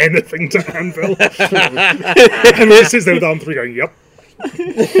never does anything to Anvil. And he sits there with arm 3 going, "Yep."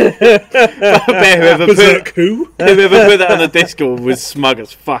 Whoever Berserk who? put that on the Discord was smug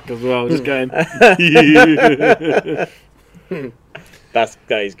as fuck as well, just going. That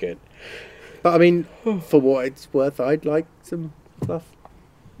is good. But I mean, for what it's worth, I'd like some fluff.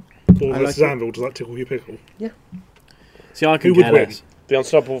 Ball I versus like it. Anvil, does that tickle your pickle? See, I Who can would care win? less. The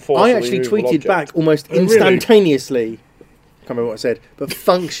unstoppable force. I of the actually immovable tweeted object. back almost Oh, really? instantaneously. Can't remember what I said, but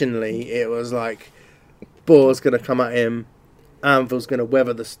functionally, it was like Boar's going to come at him, Anvil's going to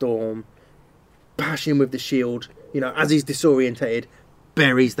weather the storm, bash him with the shield. As he's disorientated,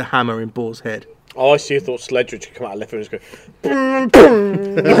 buries the hammer in Boar's head. Oh, I see. I thought Sledge should come out left and just go.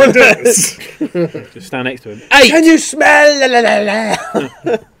 Just stand next to him. Can you smell?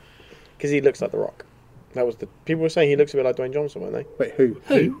 Because he looks like The Rock. That was the people were saying he looks a bit like Dwayne Johnson, weren't they? Wait, who?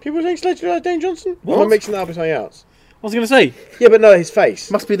 People were saying Sledge looked like Dwayne Johnson. What? Am I What? mixing that up with something else? I was going to say, Yeah, but no, his face.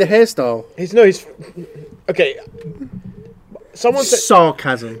 Must be the hairstyle. His okay. Someone said.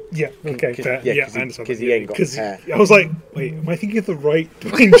 Sarcasm. Yeah, okay, fair. yeah, Yeah, 'cause I he- understand. 'cause that. he ain't got 'Cause hair. I was like, wait, am I thinking of the right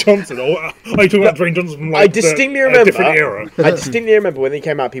Dwayne Johnson? Or are you talking about Dwayne Johnson from like I distinctly a remember. different era? I distinctly remember when he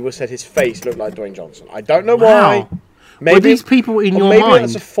came out. People said his face looked like Dwayne Johnson. I don't know Wow. why. Maybe Were these people in or your maybe mind?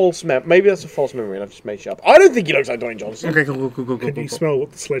 that's a false maybe that's a false memory, and I've just made shit up. I don't think he looks like Dwayne Johnson. Okay, cool. Can you smell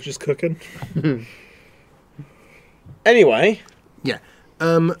what the sledge is cooking? Anyway, Yeah.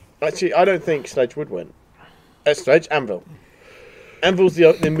 actually, I don't think Sledge would win. Sledge, Anvil. Anvil's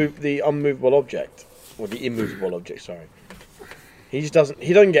the unmovable object, or the immovable object. Sorry. He just doesn't.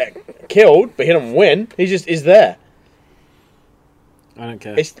 He doesn't get killed, but he doesn't win. He just is there. I don't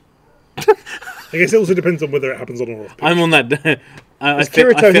care. It's I guess it also depends on whether it happens on or off. I'm on that. It's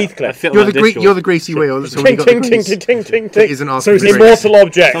Kirito Heathcliff. You're the greasy wheel. That's all ting you got the ting ting grease. ting ting ting It ting. isn't So asking it's for grease. Immortal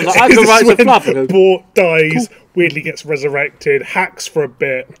object. I was like, I can This write is some when fluff. I go, Bort dies, weirdly gets resurrected, hacks for a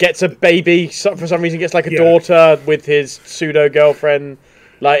bit. Gets a baby. For some reason, gets like a Yeah. daughter with his pseudo girlfriend.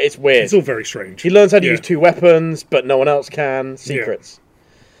 Like it's weird. It's all very strange. He learns how to Yeah. use 2 weapons, but no one else can. Secrets.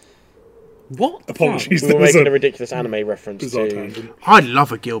 what? Apologies. We That were was making a a ridiculous anime reference bizarre to. tangent. I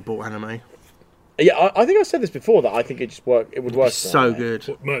love a Guildball anime. Yeah, I think I said this before that I think it just work. It would work. It's for so anime. good.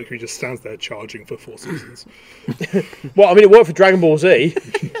 What, Mercury just stands there charging for 4 seasons. Well, I mean, it worked for Dragon Ball Z.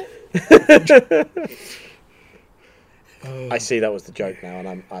 I see that was the joke now,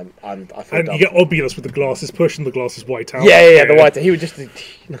 and I feel And dumb. you get Obulus with the glasses pushed and the glasses white out. Yeah, the white. He would just.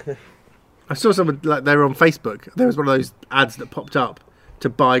 I saw someone like they were on Facebook. There was one of those ads that popped up to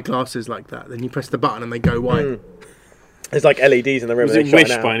buy glasses like that. Then you press the button and they go white. There's like LEDs in the room. Was and it they Wish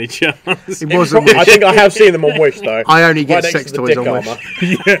shine out. by any chance? It wasn't. I think I have seen them on Wish though. I only get Right next sex to the toys dick on Wish. armor.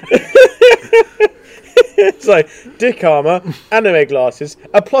 It's like dick armor, anime glasses,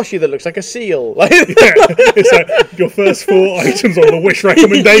 a plushie that looks like a seal. Like, Yeah. It's like your first 4 items on the Wish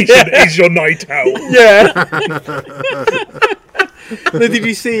recommendation is your night out. yeah. No, did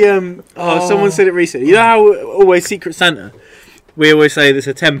you see? Someone said it recently. You know how always Secret Santa, we always say there's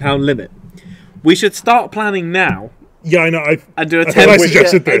a £10 limit. We should start planning now Yeah, I know. and do a I thought I £10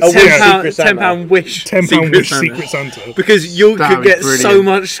 suggested this. a Yeah. Secret Santa. £10 wish. £10 Wish Santa. Secret Santa. Because you That'd could be get so brilliant.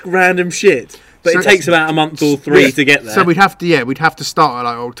 much random shit, but So- it takes about a month or 3 to get there. So we'd have to start at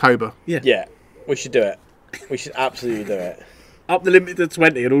like October. Yeah, we should do it. We should absolutely do it. Up the limit to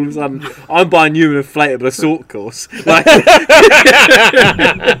 20, and all of a sudden, I'm buying you an inflatable assault course. Like,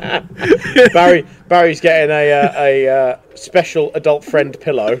 Barry's getting a special adult friend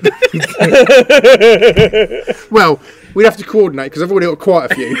pillow. Well, we'd have to coordinate because I've already got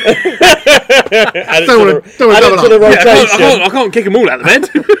quite a few. Add it Don't to wanna the- add it double to the up. yeah, rotation. I can't kick them all out of bed.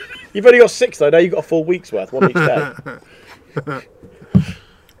 You've only got 6 though. Now you've got a full week's worth, 1 each day.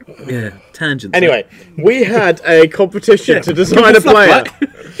 Yeah, tangent. Anyway, we had a competition to design a Fluff player. back.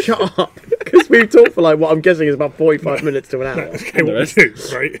 Shut up. Because we've talked for like what I'm guessing is about 45 minutes to an hour. Okay, what we do,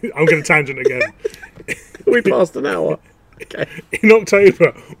 right? I'm going to tangent again. We passed an hour. Okay. In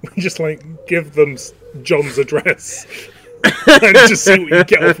October, we just like give them John's address and just see what you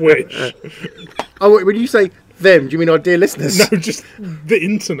get off Wish. Oh, wait, when you say them, do you mean our dear listeners? No, just the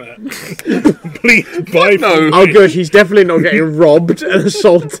internet. Please buy No. from Oh, Wish. good. He's definitely not getting robbed and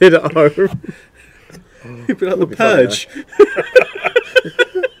assaulted at home. It'd be like the be funny, Purge.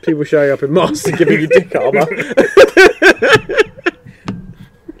 People showing up in masks and giving you dick armor.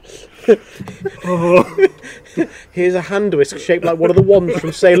 Here's a hand whisk shaped like one of the wands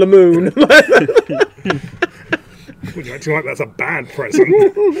from Sailor Moon. Would you actually like that's a bad present?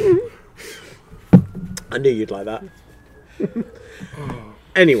 I knew you'd like that.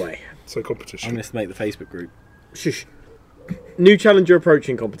 Anyway, So I'm competition. going to make the Facebook group. shush. New challenger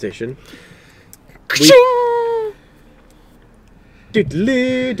approaching competition. You You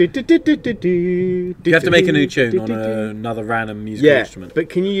have to make a new tune on another random musical Yeah, instrument. but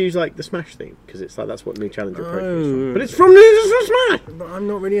can you use like the Smash theme? Because it's like that's what new challenger approaching is Oh. from. But it's from Smash. But I'm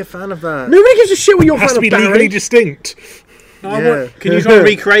not really a fan of that. Nobody gives a shit what you're It has fan to of, be legally Barry. distinct. No, Yeah. can you try and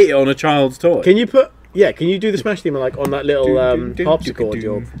recreate it on a child's toy? Can you put? Yeah, can you do the Smash theme like on that little do, harpsichord do.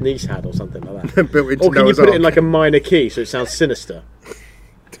 your niece had or something like that? Built into Or can you Noah's put it Ark. in like a minor key so it sounds sinister?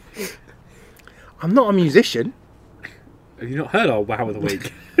 I'm not a musician. Have you not heard our Wow of the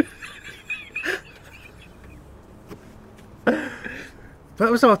Week?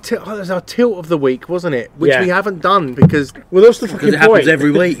 That was our tilt of the week, wasn't it? Which Yeah. we haven't done because Well, that's the fucking it happens point.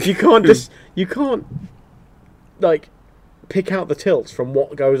 every week. you can't like pick out the tilts from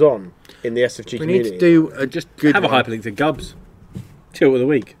what goes on in the SFG we community. need to do a Just good have a one. hyperlink to Gubs. Tilt of the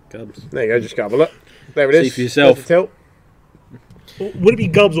Week. Gubs. There you go. Just go have a look. There it See is. for yourself. There's the tilt. Would it be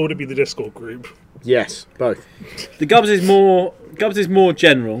Gubs or would it be the Discord group? Yes, both. The Gubs is more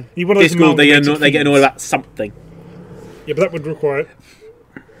general. You want those Discord, they amalgamated get annoyed feeds. about something. Yeah, but that would require.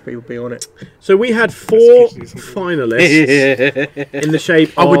 People be on it. So we had 4 Excuse me. finalists in the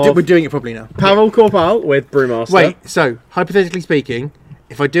shape Oh, of we're doing it properly now. Pavel Korpal with Brewmaster. Wait, so hypothetically speaking,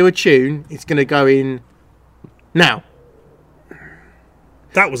 if I do a tune, it's going to go in now,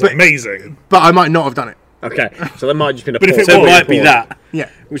 That was amazing. but I might not have done it. Okay, so that might have just been a But if pause. it So it was- might be that, Yeah.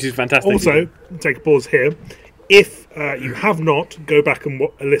 which is fantastic. Also, take a pause here. If you have not, go back and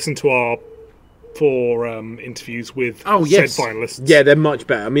listen to our 4 interviews with Oh, yes. said finalists. Yeah, they're much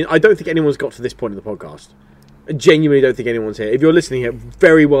better. I mean, I don't think anyone's got to this point of the podcast. I genuinely don't think anyone's here. If you're listening here,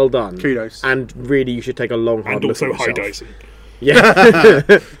 very well done. Kudos. And really, you should take a long, hard And look also at Hi yourself. Dyson.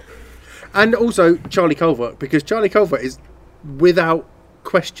 Yeah. And also Charlie Culver, because Charlie Culver is, without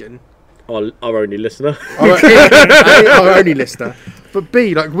question, our only listener. our only listener. But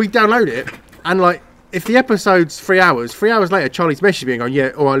B, like, we download it, and like, if the episode's 3 hours, 3 hours later, Charlie's messaging me and going, "Yeah,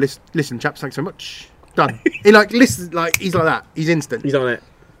 all right, listen, chaps, thanks so much, done." He like listens, like he's like that. He's instant He's on it.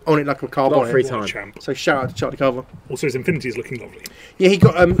 on it like a car Lot of bonnet. free What a time. champ. So shout out to Charlie Culver. Also, his Infinity is looking lovely. Yeah, he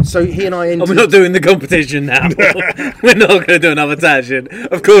got so he and I Oh, entered. we're not doing the competition now. We're not going to do another tangent.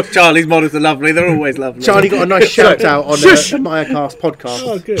 Of course, Charlie's models are lovely. They're always lovely. Charlie got a nice shout out on the Mayacast podcast.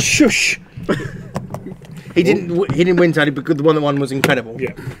 Oh, good. Shush. He didn't win Tony, because the one that won was incredible.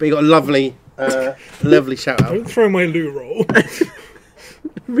 Yeah. But he got a lovely shout out. Don't throw my loo roll.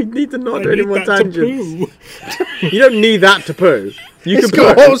 We need to not I do any need more that to tangents. poo. You don't need that to poo. You It's can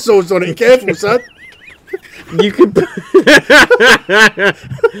got put. hot sauce on it. Careful, son. You can.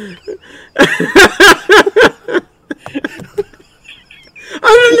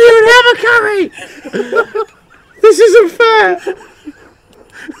 I didn't even have a curry. This isn't fair.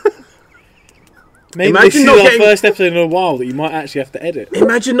 Maybe Imagine this is not our getting- first episode in a while that you might actually have to edit.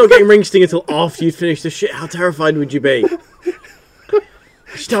 Imagine not getting ring sting until after you'd finished the shit. How terrified would you be?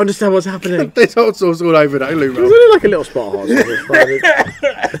 I just don't understand what's happening. There's hot sauce all over that loo There's roll. only like a little spot of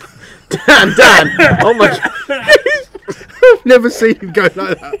hot sauce. Dan! Oh my god. Never seen him go like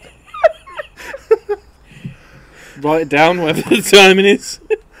that. Write it down, whatever the timing is.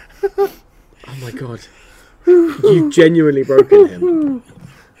 Oh my god. You've genuinely broken him.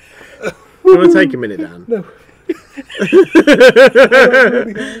 You want to take a minute, Dan? No.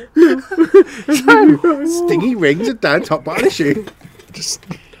 Stingy rings and Dan top button issue. Just,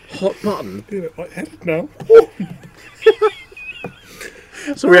 Hot button. you know, like, edit now.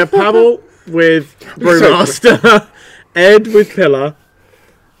 So we have Pavel with Brewmaster, Ed with Pillar,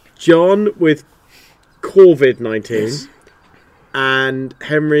 John with Corvid-19, and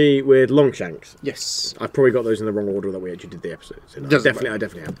Henry with Longshanks. Yes. I've probably got those in the wrong order that we actually did the episodes. I Doesn't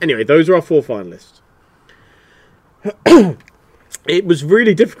definitely have. Anyway, those are our 4 finalists. It was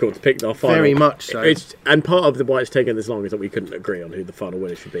really difficult to pick our final. Very much so. And part of why it's taken this long is that we couldn't agree on who the final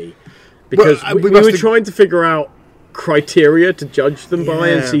winner should be. Because Well, we we must were have- trying to figure out criteria to judge them by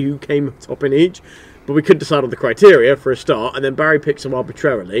and Yeah. see who came top in each. But we couldn't decide on the criteria for a start. And then Barry picked some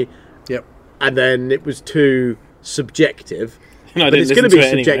arbitrarily. Yep. And then it was too subjective. And I But didn't it's going listen to be to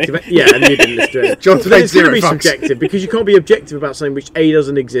it anyway. subjective. Yeah, and you didn't listen to it. John's So then made it's going to zero be fucks. subjective because you can't be objective about something which A,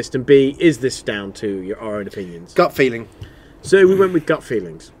 doesn't exist, and B, is this down to our own opinions. Gut feeling. So we went with gut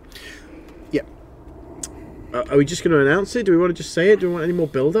feelings. Yep. Are we just going to announce it? Do we want to just say it? Do we want any more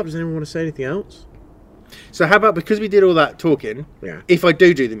build-up? Does anyone want to say anything else? So how about, because we did all that talking, Yeah. if I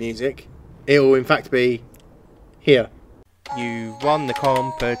do the music, it will in fact be here. You won the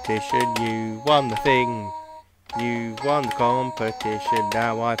competition, you won the thing. You won the competition,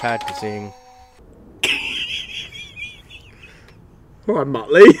 now I've had to sing. All right,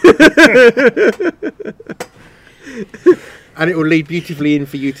 Muttley. And it will lead beautifully in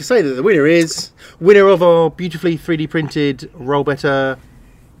for you to say that the winner of our beautifully 3D printed Roll Better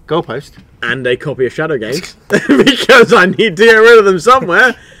goalpost. And a copy of Shadow Games. Because I need to get rid of them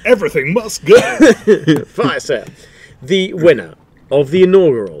somewhere. Everything must go. Fire set. The winner of the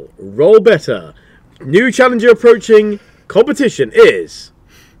inaugural Roll Better New Challenger Approaching competition is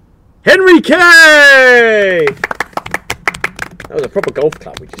Henry K. That was a proper golf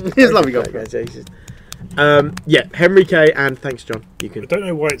club. It is a lovely golf club. Yeah, Henry K. And thanks, John. You I can. don't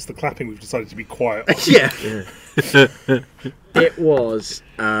know why it's the clapping we've decided to be quiet on. Yeah. It was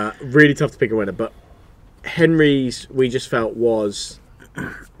really tough to pick a winner, but Henry's we just felt was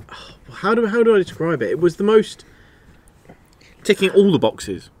how do I describe it? It was the most Ticking all the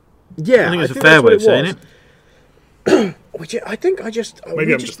boxes. yeah. I think it's a that's fair what way of saying was. Which I think I just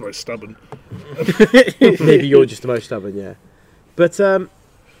Maybe I'm just the most stubborn. maybe you're just the most stubborn, yeah. But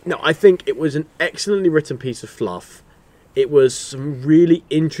no, I think it was an excellently written piece of fluff. It was some really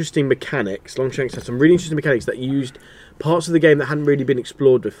interesting mechanics. Longshanks had some really interesting mechanics that used parts of the game that hadn't really been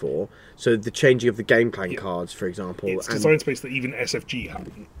explored before. So the changing of the game plan cards, for example. It's and- design space that even SFG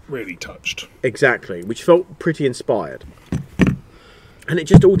hadn't really touched. Exactly, which felt pretty inspired. And it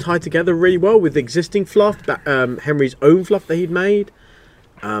just all tied together really well with existing fluff, Henry's own fluff that he'd made.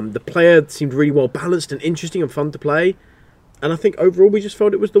 The player seemed really well balanced and interesting and fun to play. And I think overall we just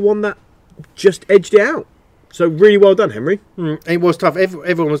felt it was the one that just edged it out. So really well done, Henry. It was tough.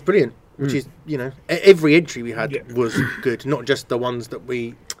 Everyone was brilliant, which is, every entry we had Yeah. was good, not just the ones that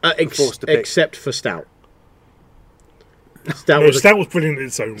we were Ex- forced to pick. except for Stout. Stout No, was Stout was brilliant in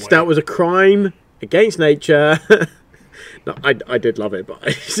its own way. Stout was a crime against nature. No, I did love it, but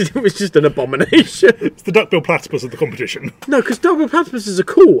it was just an abomination. It's the duckbill platypus of the competition. No, because double platypuses are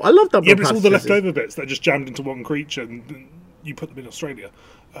cool. I love double Yeah, but it's all the platypuses. leftover bits that are just jammed into one creature and you put them in Australia.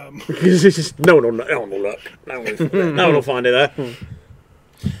 Because it's just, no one will look. No one will find it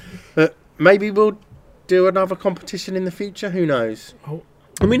there. Maybe we'll do another competition in the future. Who knows?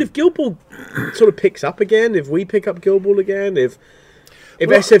 I mean, if Guild Ball sort of picks up again, if we pick up Guild Ball again, if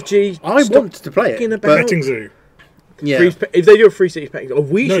SFG I stop want to play fucking it, about- but Petting zoo. yeah, if they do a free city pack, or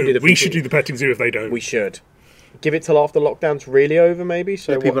we No, should do the we free should city- do the petting zoo if they don't. We should give it till after lockdown's really over, maybe.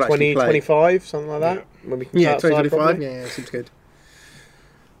 So Yeah, people what, actually 2025, something like that. Yeah. When we can yeah, play outside 2025. properly. Yeah, seems good.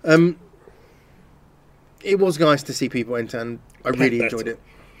 It was nice to see people enter, and I really better. enjoyed it.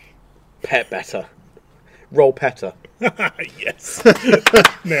 Pet better. Roll petter. Yes.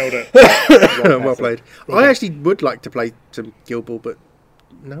 Nailed it. Well played. I actually would like to play some Guild Ball, but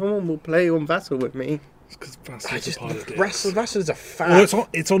no one will play on Vassal with me. Because I Vassals just are part of it. Vassals a fan. Well,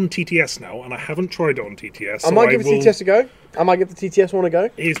 it's on TTS now, and I haven't tried it on TTS. I So might give the will- TTS a go. I might give the TTS one a go.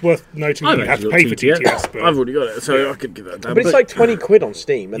 It's worth noting that you have to pay for TTS, but I've already got it, so I could give that a damn. But it's like 20 quid on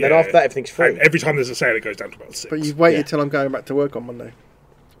Steam, and then Yeah. after that, everything's free. every time there's a sale, it goes down to about 6. But you've waited Yeah. till I'm going back to work on Monday.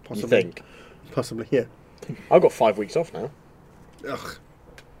 You Possibly. think? Possibly, yeah. I've got 5 weeks off now. Ugh.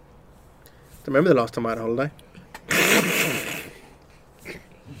 Don't remember the last time I had a holiday.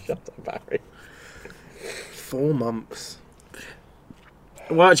 Shut up, Barry. 4 months.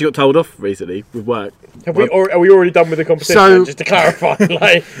 Well, I actually got told off recently with work. Are we already done with the competition? So- then, just to clarify,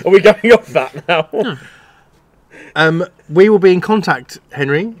 like, are we going off that now? We will be in contact,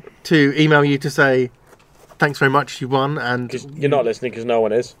 Henry, to email you to say thanks very much, you won, and Because you're not listening, because no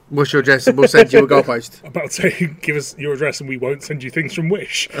one is. what's your address, and we'll send you a goalpost. I'm about to say, give us your address and we won't send you things from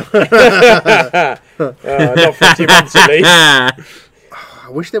Wish. Not for 2 months at least. I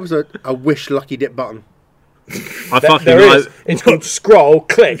wish there was a Wish Lucky Dip button. I fucking There like. is. It's called scroll,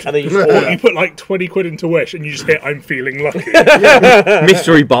 click, and then you just Or order. you put like 20 quid into Wish and you just hit I'm feeling lucky.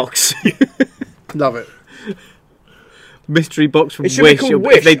 Mystery box. Love it. Mystery box from It should be Wish. called If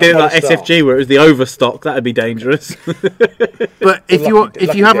Wish, they did it not like Star. SFG where it was the overstock, that'd be dangerous. But if Lucky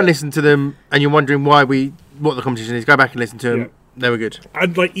you haven't Dip. listened to them and you're wondering what the competition is, go back and listen to them. Yeah. They were good.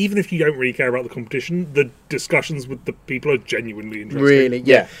 And like, even if you don't really care about the competition, the discussions with the people are genuinely interesting. Really,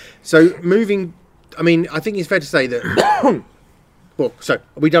 yeah. Yeah. So moving, I mean, I think it's fair to say that. Well, so are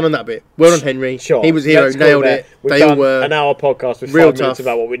we done on that bit? Well done, Henry. Sure. He was hero, Let's go nailed there. it. We've They done all were. an hour podcast with real 5 minutes tough.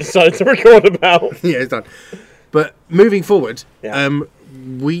 about what we decided to record about. Yeah, it's done. But moving forward, Yeah.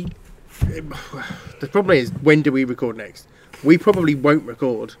 the problem is, when do we record next? We probably won't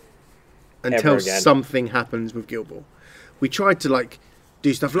record until Ever again. something happens with Guild Ball. We tried to like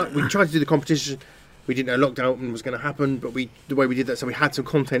do stuff like we tried to do the competition. We didn't know lockdown was going to happen, but the way we did that, so we had some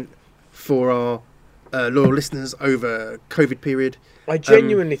content for our loyal listeners over COVID period. I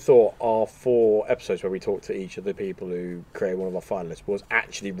genuinely thought our 4 episodes where we talked to each of the people who created one of our finalists was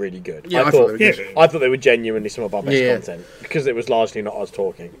actually really good. Yeah, I thought thought, they were good. I thought they were genuinely some of our best Yeah. content because it was largely not us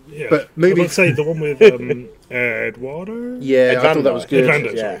talking. Yeah. But I moving- would say the one with Eduardo. Yeah, I thought that was good.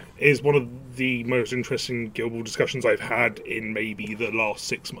 Edvando, Yeah. sorry, is one of the most interesting Guild Ball discussions I've had in maybe the last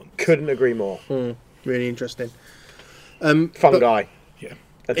 6 months. Couldn't agree more. Really interesting. Fun but guy. Yeah.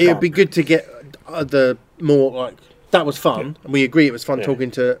 And It'd fun. be good to get the more like that was fun, and we agree it was fun Yeah. talking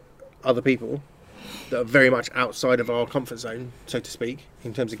to other people that are very much outside of our comfort zone, so to speak,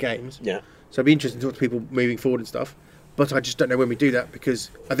 in terms of games. Yeah. So it'd be interesting to talk to people moving forward and stuff. But I just don't know when we do that because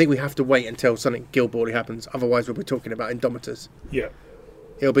I think we have to wait until something Guild Ball happens. Otherwise, we'll be talking about Indomitus. Yeah.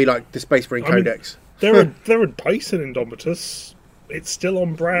 It'll be like the Space Marine I mean- Codex. They're a Bison Indomitus. It's still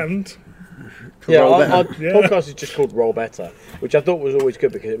on brand. Yeah, Roll our Better. Yeah. podcast is just called Roll Better, which I thought was always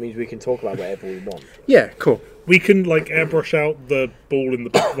good because it means we can talk about whatever we want. Yeah, cool. We can like airbrush out the ball in the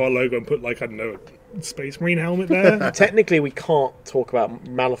back of our logo and put like, I don't know, a Space Marine helmet there. Technically, we can't talk about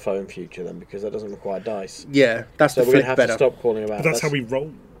Malifaux in future then because that doesn't require dice. Yeah, that's So the we're going flip to have better. to stop calling about But that's how we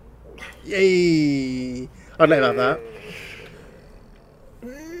roll. Yay! I'd let him have that.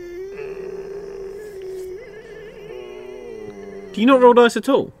 Do you not roll dice at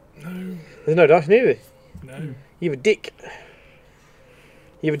all? There's no dice neither. No. You have a dick.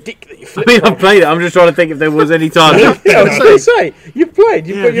 You have a dick that you I flip. mean, from. I've played it. I'm just trying to think if there was any time. Yeah, I was going to say, you've played.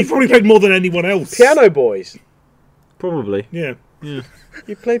 You've got your You've probably played more than anyone else. Piano Boys. Probably. Yeah. You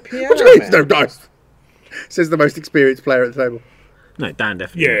play piano. What do you mean man. there's no dice? Says the most experienced player at the table. No, Dan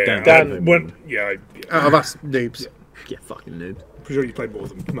definitely. Yeah. Dan- definitely. When, yeah. Out of us noobs. Yeah, fucking noob. Pretty sure you played more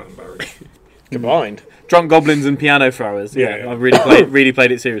than Matt and Barry. Combined. Drunk goblins and piano throwers. Yeah, Yeah. I've really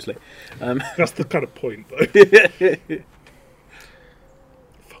played it seriously. That's the kind of point, though.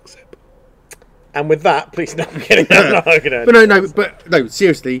 Fuck's it. And with that, please, no, I'm kidding. I'm not gonna. But no,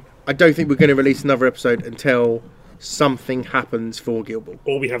 seriously, I don't think we're going to release another episode until something happens for Guild Ball.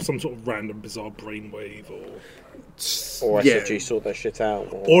 Or we have some sort of random bizarre brainwave, Or Yeah. SFG sort their shit out.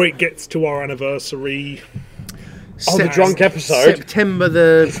 or it gets to our anniversary. Oh, the Sep- drunk episode. September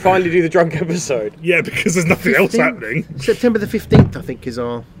the Finally do the drunk episode. Yeah, because there's nothing else happening. September the 15th, I think, is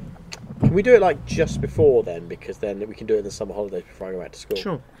our Can we do it like just before then? Because then we can do it in the summer holidays before I go back to school.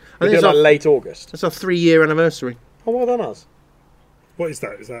 sure. We I think do it it's like our, late August. that's our 3-year anniversary. Oh, well done us. What is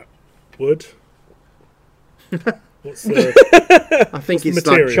that? Is that wood? What's the... I think the it's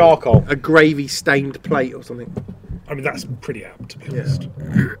material? like Charcoal. a gravy stained plate or something. I mean, that's pretty apt, to be Yeah. honest.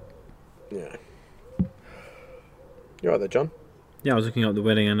 Yeah. You right there, John? Yeah, I was looking up the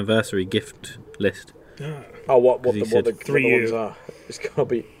wedding anniversary gift list. Ah. Oh, what He the said 3 ones years. are? It's gotta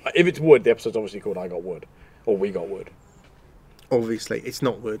be. If it's wood, the episode's obviously called "I Got Wood" or "We Got Wood." Obviously, it's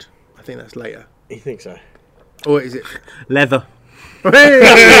not wood. I think that's later. You think so? Or is it? Leather.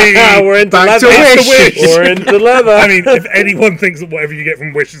 Hey! We're into Back to leather. Wish. We're into leather. I mean, if anyone thinks that whatever you get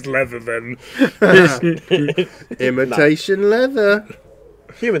from Wish is leather, then Imitation leather.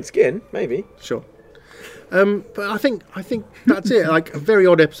 Human skin, maybe. Sure. But I think that's it. Like a very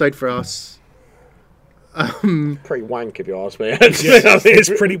odd episode for us. Pretty wank, if you ask me. yeah, it's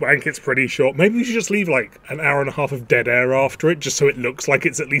pretty wank. It's pretty short. Maybe we should just leave like an hour and a half of dead air after it, just so it looks like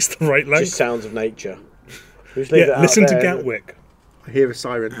it's at least the right Just length. sounds of nature. We just leave it Yeah, out listen to there. Gatwick. I hear a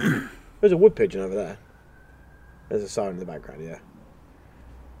siren. There's a wood pigeon over there. There's a siren in the background. Yeah.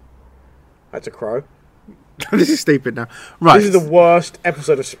 That's a crow. This is stupid now. Right. This is the worst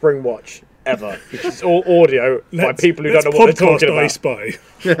episode of Spring Watch ever. It's all audio by people who don't know what they're talking I about. Spy.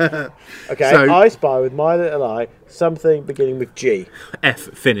 Okay, So- I spy with my little eye something beginning with G. F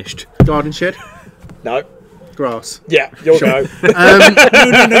finished. Garden shed. No. Grass. Yeah, you'll go. No,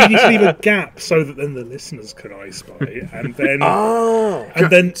 you need to leave a gap so that then the listeners can I Spy, and then Oh. and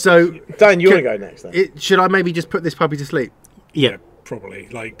then So, Dan, you want to go next then? should I maybe just put this puppy to sleep? Yeah. probably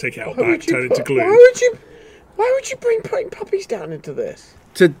like take it out Why back, would you turn it to put- glue. Why would you bring putting puppies down into this?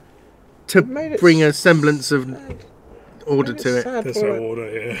 To Made it bring a semblance of sad. order Made to it. sad There's for no a order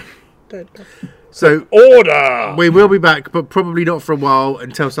here. dead puppy. So Order! we will be back, but probably not for a while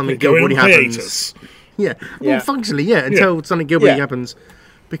until something Going Gilbody on happens. hiatus. Yeah. Yeah. Well, functionally, yeah, until something Gilbody Yeah. happens.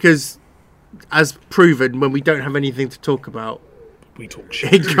 Because, as proven, when we don't have anything to talk about, We talk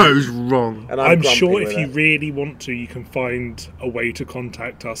shit. it goes wrong. And I'm grumpy sure with if you it. really want to, you can find a way to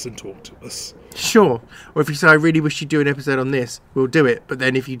contact us and talk to us. Sure. Or if you say, I really wish you'd do an episode on this, we'll do it. But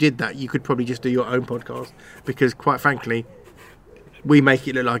then if you did that, you could probably just do your own podcast. Because, quite frankly, We make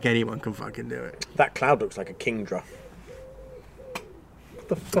it look like anyone can fucking do it. That cloud looks like a Kingdra. What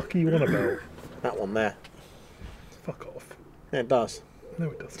the fuck are you on about? That one there. Fuck off. Yeah, it does. No,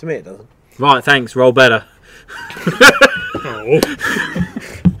 it doesn't. To me, it doesn't. Right, thanks. Roll better. Oh.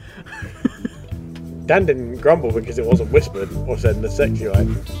 Dan didn't grumble because it wasn't whispered or said in the sexy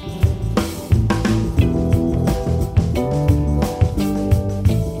way.